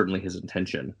 certainly his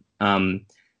intention. But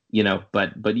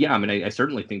yeah, I mean, I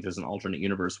certainly think there's an alternate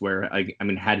universe where, I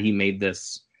mean, had he made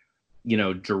this,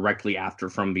 directly after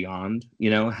From Beyond,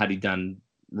 had he done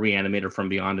Reanimator, From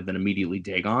Beyond, and then immediately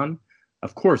Dagon,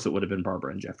 of course it would have been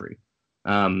Barbara and Jeffrey.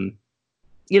 But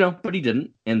he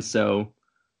didn't. And so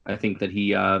I think that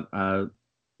he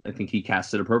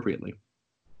cast it appropriately.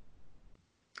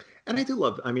 And I do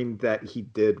love, that he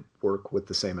did work with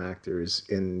the same actors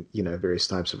in, various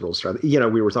types of roles. We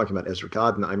were talking about Ezra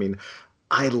Godden.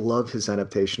 I love his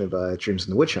adaptation of Dreams in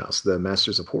the Witch House, the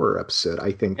Masters of Horror episode.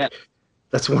 I think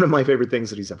that's one of my favorite things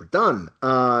that he's ever done,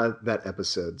 that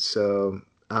episode. So,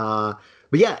 but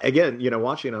yeah, again,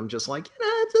 watching, I'm just like,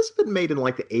 this has been made in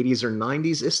like the 80s or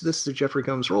 90s. Is this the Jeffrey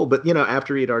Combs role? But,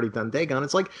 after he had already done Dagon,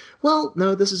 it's like, well,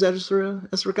 no, this is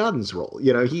Ezra Godden's role.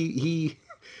 He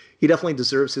definitely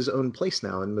deserves his own place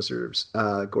now in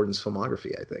Mr. Gordon's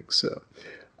filmography, I think. So,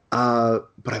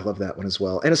 but I love that one as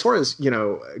well. And as far as,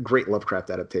 great Lovecraft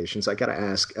adaptations, I got to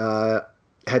ask,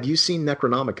 have you seen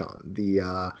Necronomicon?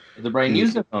 The Brian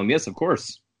Usna film? Yes, of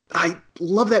course. I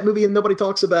love that movie and nobody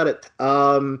talks about it.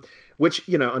 Which,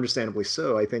 understandably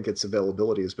so. I think its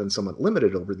availability has been somewhat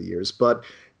limited over the years, but,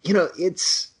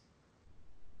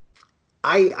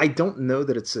 I don't know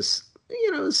that it's as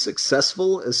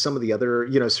successful as some of the other,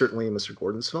 certainly Mr.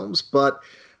 Gordon's films, but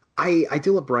I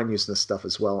do love Brian Usna's stuff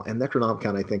as well. And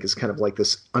Necronomicon, I think, is kind of like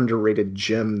this underrated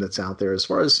gem that's out there as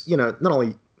far as, not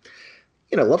only,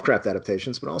 Lovecraft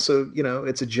adaptations, but also,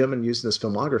 it's a gem in Usna's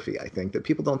filmography, I think, that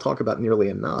people don't talk about nearly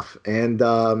enough. And,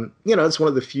 it's one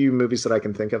of the few movies that I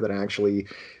can think of that actually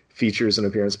features an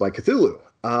appearance by Cthulhu.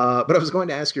 But I was going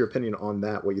to ask your opinion on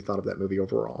that, what you thought of that movie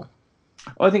overall.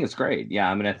 Oh, I think it's great.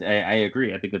 Yeah, I mean, I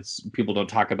agree. I think people don't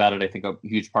talk about it. I think a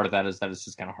huge part of that is that it's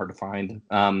just kind of hard to find.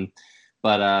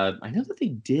 But I know that they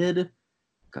did,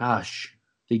 I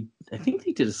think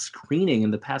they did a screening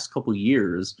in the past couple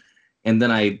years. And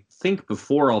then I think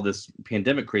before all this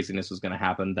pandemic craziness was going to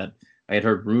happen, that I had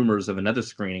heard rumors of another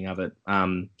screening of it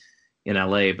in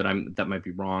LA, but that might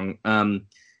be wrong.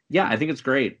 Yeah, I think it's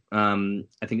great. I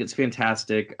think it's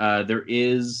fantastic. There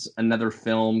is another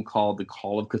film called The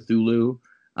Call of Cthulhu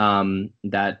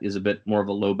that is a bit more of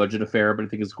a low budget affair, but I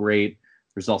think it's great.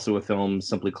 There's also a film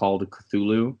simply called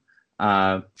Cthulhu.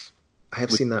 I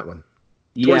have seen that one.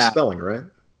 Yeah. Tori Spelling, right?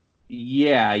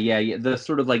 Yeah. The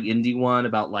sort of like indie one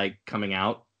about like coming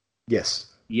out. Yes.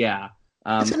 Yeah.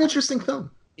 It's an interesting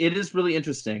film. It is really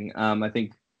interesting. I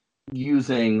think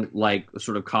using like a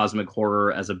sort of cosmic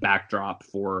horror as a backdrop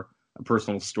for a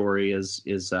personal story is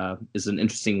an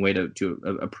interesting way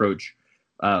to approach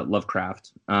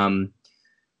Lovecraft. I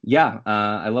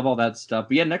love all that stuff.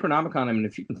 But yeah, Necronomicon, I mean,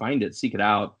 if you can find it, seek it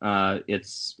out.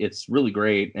 It's really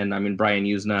great. And I mean, Brian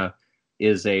Usna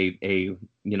is a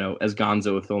as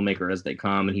gonzo a filmmaker as they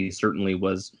come, and he certainly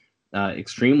was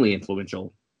extremely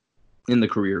influential in the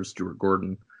career of Stuart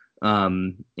Gordon.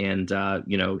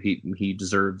 He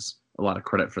deserves a lot of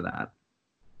credit for that.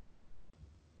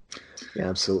 Yeah,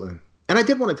 absolutely. And I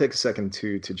did want to take a second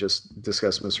to just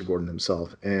discuss Mr. Gordon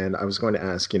himself. And I was going to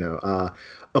ask,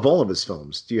 of all of his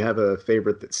films, do you have a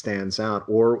favorite that stands out?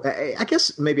 Or I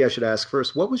guess maybe I should ask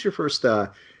first, what was your first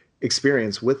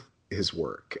experience with his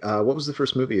work? What was the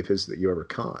first movie of his that you ever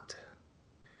caught?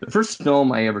 The first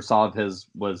film I ever saw of his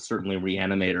was certainly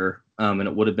Reanimator, and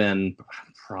it would have been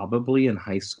probably in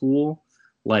high school,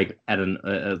 like at a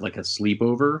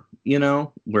sleepover,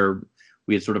 where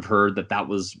we had sort of heard that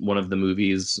was one of the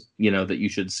movies, that you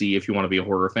should see if you want to be a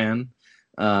horror fan,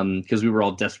 because we were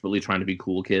all desperately trying to be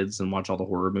cool kids and watch all the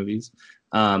horror movies.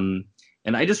 And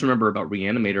I just remember about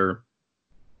Reanimator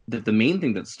that the main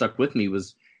thing that stuck with me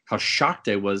was how shocked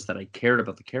I was that I cared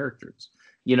about the characters.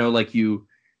 Like you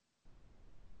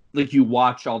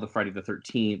watch all the Friday the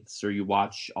 13th, or you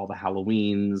watch all the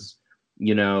Halloweens,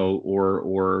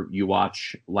 or you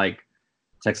watch like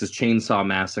Texas Chainsaw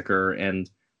Massacre. And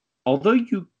although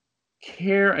you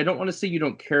care, I don't want to say you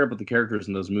don't care about the characters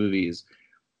in those movies,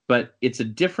 but it's a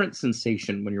different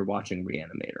sensation when you're watching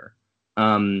Reanimator.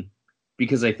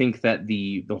 Because I think that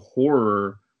the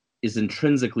horror is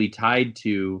intrinsically tied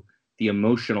to the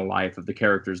emotional life of the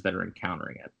characters that are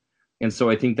encountering it. And so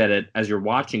I think that as you're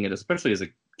watching it, especially as a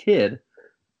kid,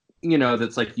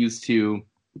 that's like used to,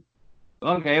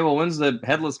 okay, well, when's the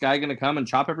headless guy going to come and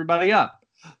chop everybody up?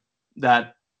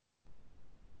 That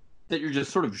you're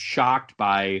just sort of shocked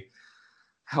by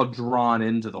how drawn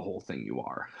into the whole thing you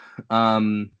are.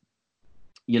 So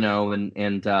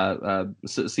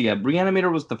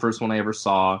Reanimator was the first one I ever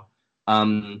saw.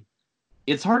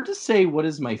 It's hard to say what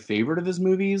is my favorite of his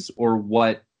movies or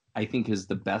what I think is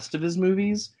the best of his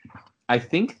movies. I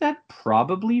think that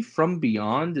probably From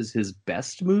Beyond is his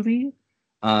best movie.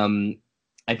 I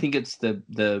think it's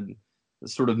the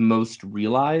sort of most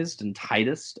realized and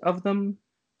tightest of them.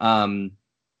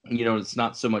 It's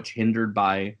not so much hindered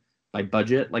by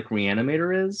budget like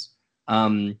Reanimator is.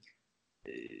 I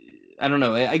don't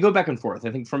know. I go back and forth.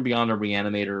 I think From Beyond or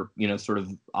Reanimator, sort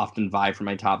of often vie for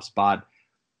my top spot.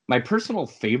 My personal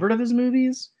favorite of his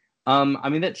movies,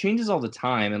 that changes all the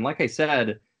time. And like I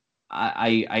said,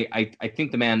 I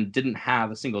think the man didn't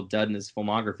have a single dud in his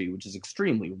filmography, which is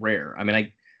extremely rare.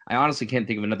 I honestly can't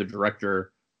think of another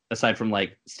director aside from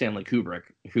like Stanley Kubrick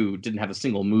who didn't have a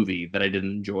single movie that I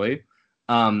didn't enjoy.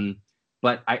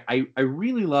 But I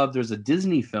really love, there's a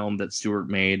Disney film that Stuart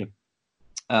made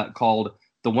called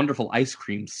The Wonderful Ice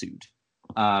Cream Suit,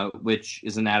 which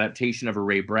is an adaptation of a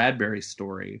Ray Bradbury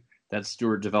story that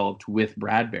Stuart developed with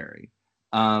Bradbury.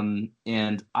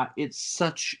 It's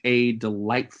such a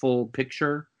delightful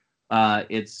picture.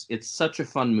 It's such a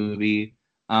fun movie.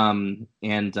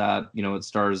 It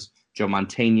stars Joe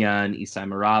Mantegna and Isai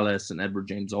Morales and Edward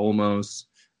James Olmos.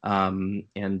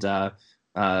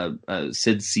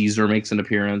 Sid Caesar makes an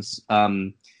appearance.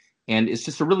 And it's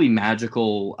just a really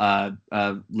magical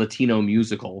Latino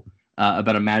musical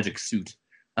about a magic suit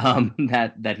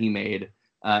that he made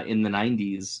in the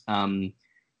 90s. And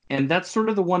that's sort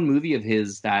of the one movie of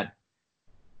his that,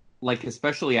 like,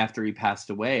 especially after he passed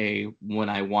away, when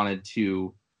I wanted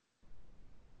to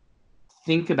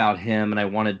think about him and I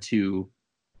wanted to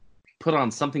put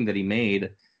on something that he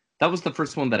made, that was the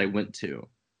first one that I went to,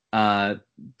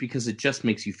 because it just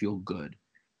makes you feel good.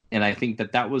 And I think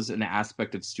that was an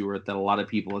aspect of Stuart that a lot of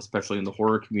people, especially in the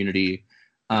horror community,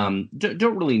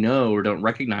 don't really know or don't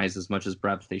recognize as much as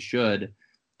perhaps they should,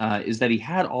 is that he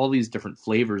had all these different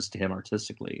flavors to him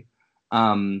artistically.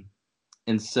 And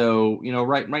so,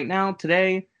 right now,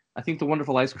 today, I think The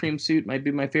Wonderful Ice Cream Suit might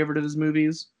be my favorite of his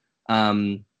movies.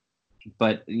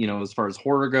 But, as far as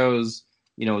horror goes,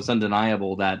 it's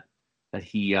undeniable that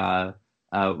he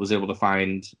was able to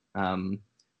find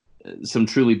some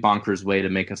truly bonkers way to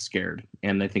make us scared.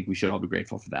 And I think we should all be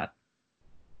grateful for that.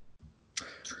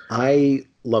 I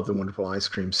love The Wonderful Ice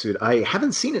Cream Suit. I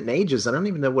haven't seen it in ages. I don't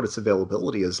even know what its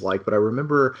availability is like, but I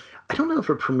remember, I don't know if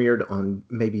it premiered on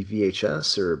maybe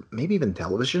VHS or maybe even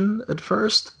television at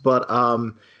first, but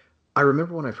I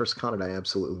remember when I first caught it, I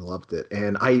absolutely loved it.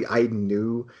 And I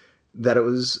knew that it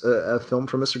was a film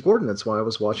from Mr. Gordon. That's why I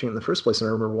was watching it in the first place. And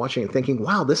I remember watching it thinking,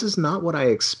 wow, this is not what I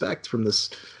expect from this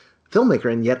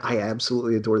filmmaker. And yet I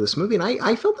absolutely adore this movie. And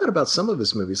I felt that about some of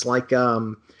his movies, like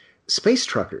Space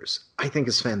Truckers, I think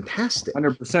is fantastic.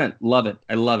 100%. Love it.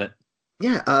 I love it.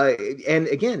 Yeah. And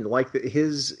again, like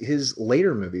his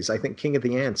later movies, I think King of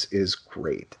the Ants is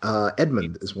great.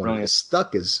 Edmund is one of his.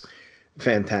 Stuck is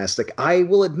fantastic. I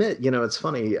will admit, it's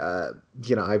funny,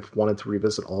 I've wanted to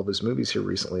revisit all of his movies here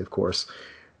recently, of course.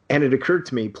 And it occurred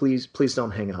to me, please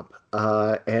don't hang up.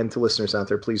 And to listeners out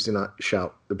there, please do not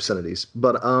shout obscenities.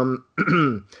 But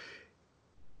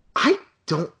I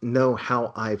don't know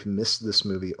how I've missed this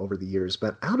movie over the years,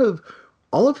 but out of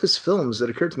all of his films, it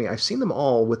occurred to me, I've seen them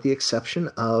all with the exception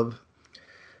of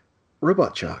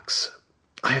Robot Jox.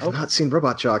 I have not seen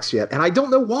Robot Jox yet, and I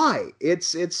don't know why.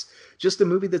 It's just a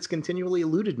movie that's continually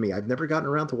eluded me. I've never gotten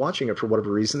around to watching it for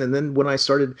whatever reason. And then when I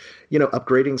started,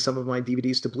 upgrading some of my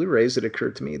DVDs to Blu-rays, it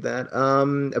occurred to me that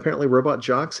apparently Robot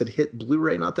Jox had hit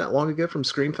Blu-ray not that long ago from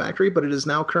Scream Factory, but it is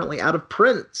now currently out of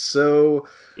print. So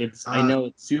I know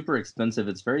it's super expensive.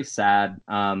 It's very sad.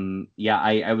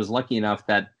 I was lucky enough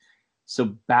that. So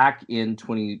back in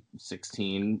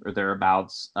 2016 or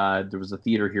thereabouts, there was a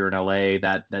theater here in LA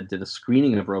that did a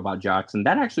screening of Robot Jox, and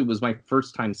that actually was my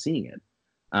first time seeing it.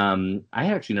 I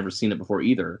had actually never seen it before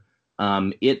either.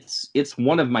 It's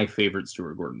one of my favorite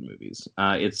Stuart Gordon movies.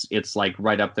 It's like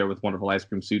right up there with Wonderful Ice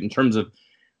Cream Suit in terms of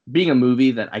being a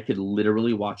movie that I could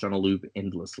literally watch on a loop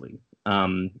endlessly.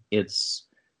 It's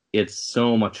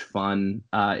so much fun.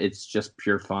 It's just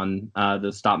pure fun.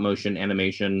 The stop motion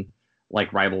animation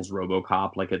like rivals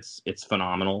RoboCop. Like it's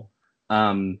phenomenal.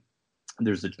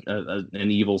 There's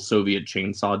an evil Soviet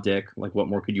chainsaw dick. Like what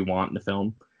more could you want in the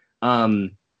film?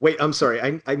 Wait, I'm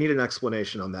sorry. I need an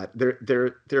explanation on that.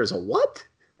 There's a what?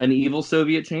 An evil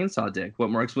Soviet chainsaw dick. What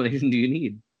more explanation do you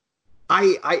need?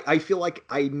 I feel like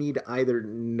I need either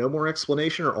no more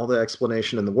explanation or all the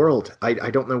explanation in the world.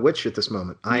 I don't know which at this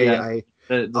moment. The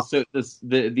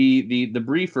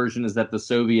brief version is that the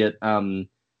Soviet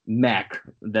mech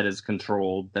that is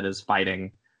controlled, that is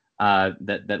fighting,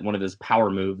 that one of his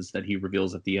power moves that he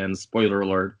reveals at the end, spoiler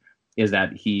alert, is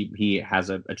that he has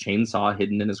a chainsaw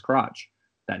hidden in his crotch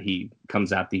that he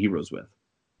comes at the heroes with.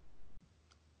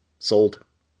 Sold.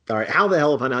 All right, how the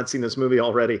hell have I not seen this movie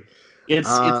already? It's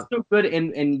so good,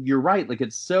 and you're right, like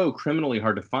it's so criminally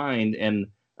hard to find, and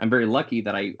I'm very lucky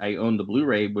that I own the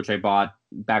Blu-ray, which I bought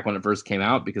back when it first came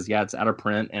out, because it's out of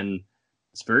print and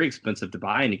it's very expensive to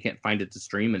buy, and you can't find it to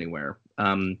stream anywhere.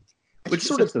 Which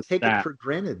sort of take it for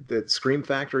granted that Scream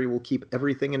Factory will keep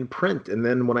everything in print. And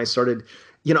then when I started,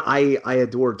 I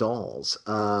adore Dolls,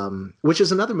 which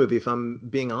is another movie, if I'm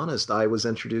being honest, I was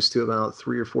introduced to about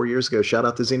 3 or 4 years ago. Shout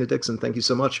out to Zena Dixon. Thank you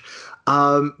so much.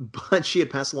 But she had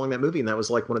passed along that movie, and that was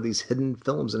like one of these hidden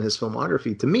films in his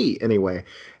filmography, to me anyway.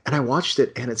 And I watched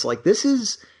it, and it's like, this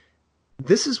is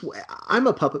I'm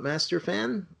a Puppet Master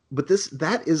fan, but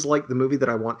that is like the movie that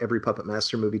I want every Puppet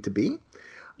Master movie to be.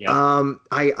 Yeah.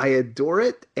 I adore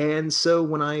it, and so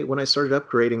when I started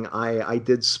upgrading, I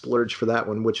did splurge for that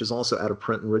one, which is also out of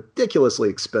print and ridiculously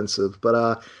expensive.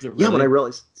 But really? When I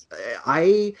realized,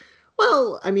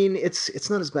 it's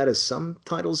not as bad as some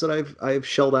titles that I've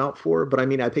shelled out for, but I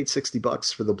mean, I paid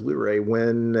 $60 for the Blu-ray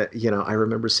when I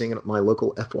remember seeing it at my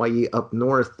local FYE up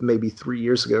north maybe 3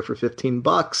 years ago for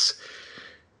 $15.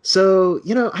 So,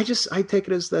 I take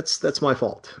it as that's my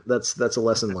fault. That's a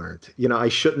lesson learned. I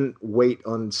shouldn't wait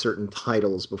on certain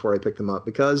titles before I pick them up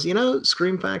because,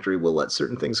 Scream Factory will let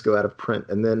certain things go out of print,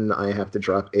 and then I have to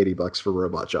drop $80 for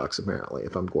Robot Jox apparently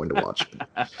if I'm going to watch it.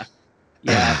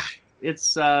 Yeah.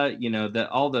 It's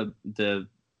all the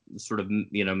sort of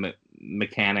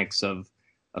mechanics of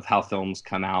how films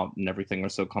come out and everything are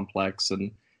so complex,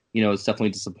 and it's definitely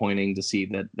disappointing to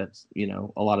see that's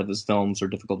a lot of his films are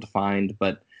difficult to find,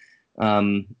 but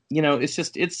it's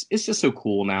just so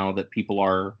cool now that people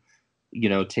are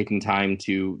taking time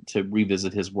to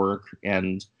revisit his work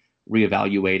and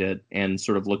reevaluate it and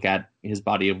sort of look at his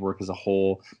body of work as a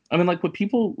whole. I mean, like what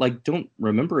people like don't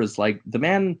remember is like the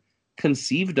man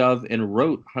conceived of and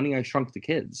wrote Honey, I Shrunk the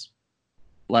Kids.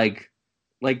 Like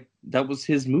that was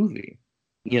his movie,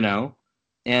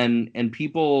 and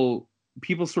people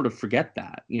sort of forget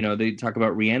that, they talk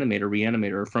about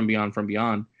Reanimator, From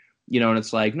Beyond, and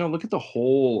it's like, no, look at the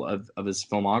whole of his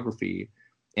filmography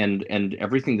and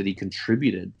everything that he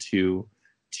contributed to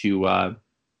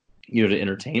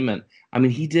entertainment. I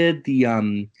mean, he did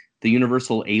the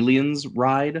Universal Aliens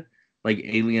ride. Like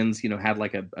Aliens, had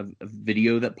like a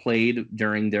video that played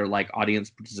during their like audience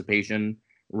participation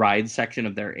ride section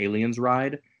of their Aliens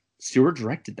ride. Stewart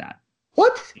directed that.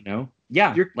 What?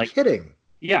 Yeah. You're like, kidding.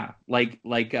 Yeah. Like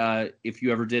if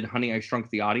you ever did Honey, I Shrunk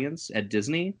the Audience at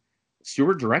Disney,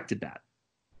 Stewart directed that.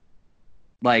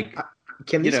 Like,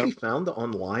 can these be found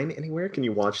online anywhere? Can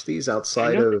you watch these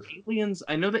outside of Aliens?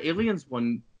 I know the Aliens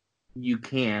one you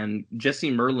can.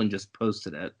 Jesse Merlin just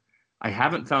posted it. I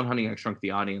haven't found Honey, I Shrunk the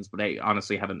Audience, but I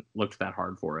honestly haven't looked that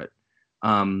hard for it.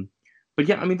 But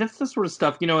yeah, I mean, that's the sort of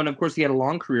stuff, and of course he had a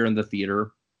long career in the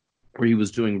theater where he was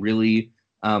doing really,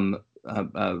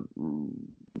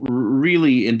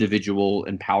 really individual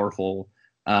and powerful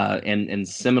and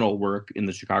seminal work in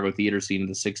the Chicago theater scene in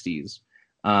the 60s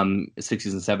and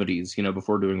 70s,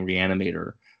 before doing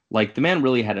Reanimator. Like, the man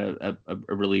really had a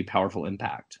really powerful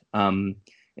impact. And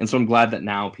so I'm glad that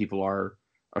now people are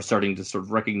starting to sort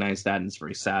of recognize that, and it's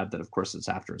very sad that, of course, it's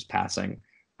after his passing.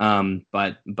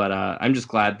 But I'm just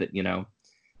glad that,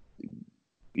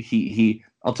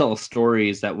 I'll tell a story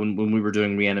is that when we were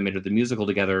doing Reanimator the musical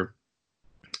together,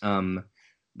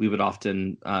 we would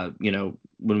often, when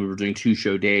we were doing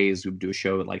 2-show days, we would do a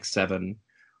show at like 7,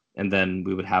 and then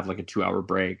we would have like a 2-hour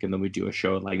break, and then we'd do a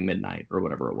show at like midnight or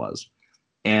whatever it was.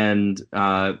 And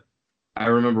I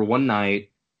remember one night,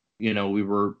 we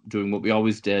were doing what we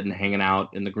always did and hanging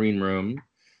out in the green room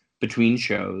between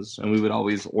shows, and we would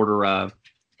always order a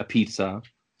pizza.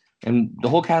 And the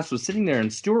whole cast was sitting there,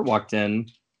 and Stuart walked in,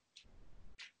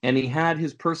 and he had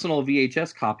his personal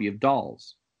VHS copy of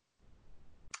Dolls.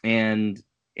 And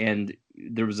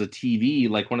there was a TV,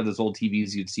 like one of those old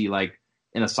TVs you'd see like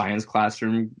in a science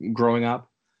classroom growing up,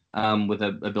 with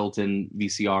a built-in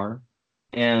VCR.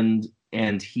 And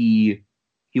he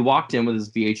walked in with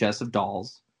his VHS of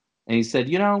Dolls, and he said,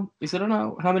 I don't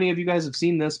know how many of you guys have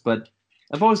seen this, but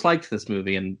I've always liked this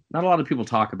movie, and not a lot of people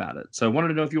talk about it. So I wanted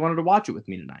to know if you wanted to watch it with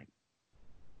me tonight.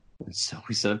 And so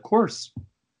we said, of course.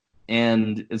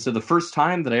 And so the first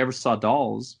time that I ever saw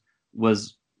Dolls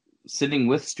was sitting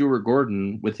with Stuart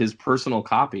Gordon with his personal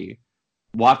copy,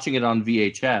 watching it on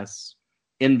VHS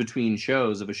in between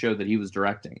shows of a show that he was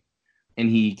directing. And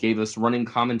he gave us running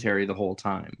commentary the whole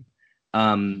time.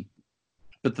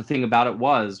 But the thing about it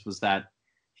was that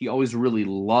he always really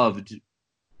loved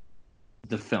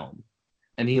the film,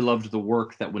 and he loved the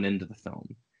work that went into the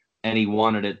film, and he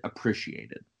wanted it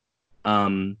appreciated.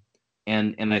 And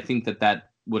I think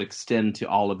that would extend to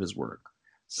all of his work.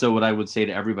 So what I would say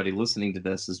to everybody listening to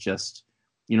this is just,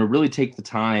 really take the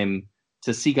time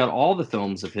to seek out all the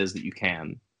films of his that you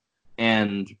can,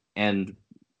 and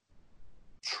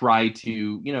try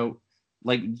to,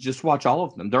 just watch all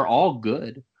of them. They're all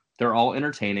good. They're all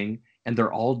entertaining, and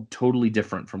they're all totally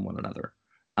different from one another.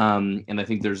 And I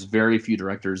think there's very few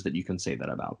directors that you can say that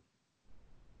about.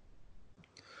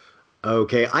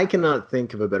 Okay, I cannot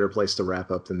think of a better place to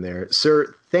wrap up than there.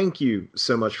 Sir, thank you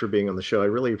so much for being on the show. I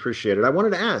really appreciate it. I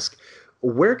wanted to ask,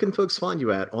 where can folks find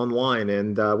you at online,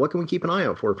 and what can we keep an eye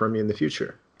out for from you in the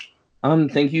future?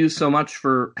 Thank you so much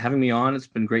for having me on. It's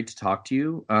been great to talk to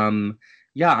you. I'm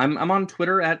on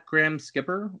Twitter at Graham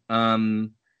Skipper,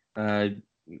 Graham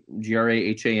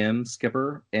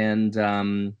Skipper. And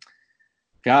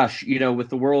with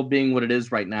the world being what it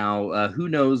is right now, who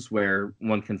knows where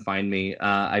one can find me.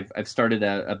 I've started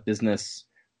a business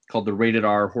called the Rated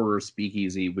R Horror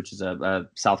Speakeasy, which is a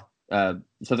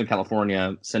Southern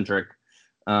California centric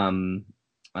a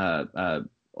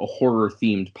horror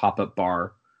themed pop-up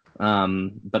bar.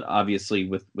 But obviously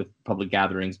with public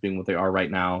gatherings being what they are right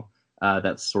now,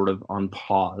 that's sort of on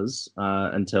pause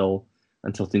until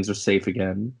things are safe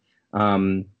again.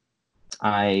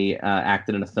 I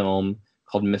acted in a film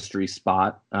called Mystery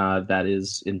Spot that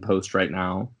is in post right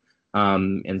now.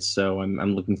 And so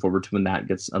I'm looking forward to when that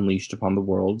gets unleashed upon the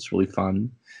world. It's really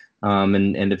fun.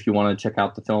 And if you want to check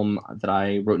out the film that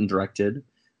I wrote and directed,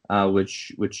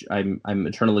 which I'm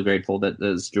eternally grateful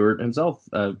that Stuart himself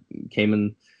came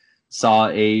and saw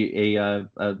a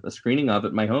screening of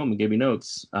at my home and gave me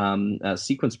notes.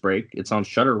 Sequence Break. It's on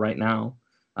Shudder right now.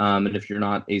 And if you're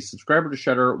not a subscriber to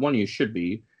Shudder, one, you should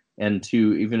be. And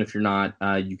two, even if you're not,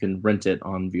 you can rent it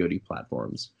on VOD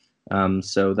platforms.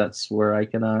 So that's where I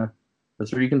can.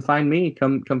 That's where you can find me.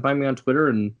 Come find me on Twitter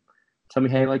and tell me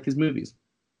how you like these movies.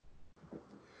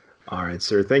 All right,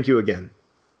 sir. Thank you again.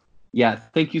 Yeah,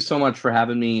 thank you so much for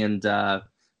having me, and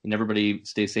everybody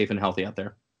stay safe and healthy out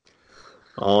there.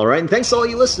 All right, and thanks to all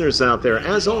you listeners out there.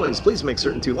 As always, please make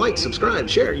certain to like, subscribe,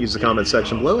 share, use the comment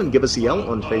section below, and give us a yell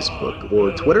on Facebook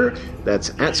or Twitter.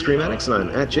 That's at Scream Addicts, and I'm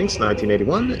at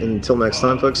Jinx1981. Until next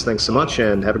time, folks, thanks so much,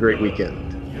 and have a great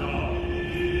weekend.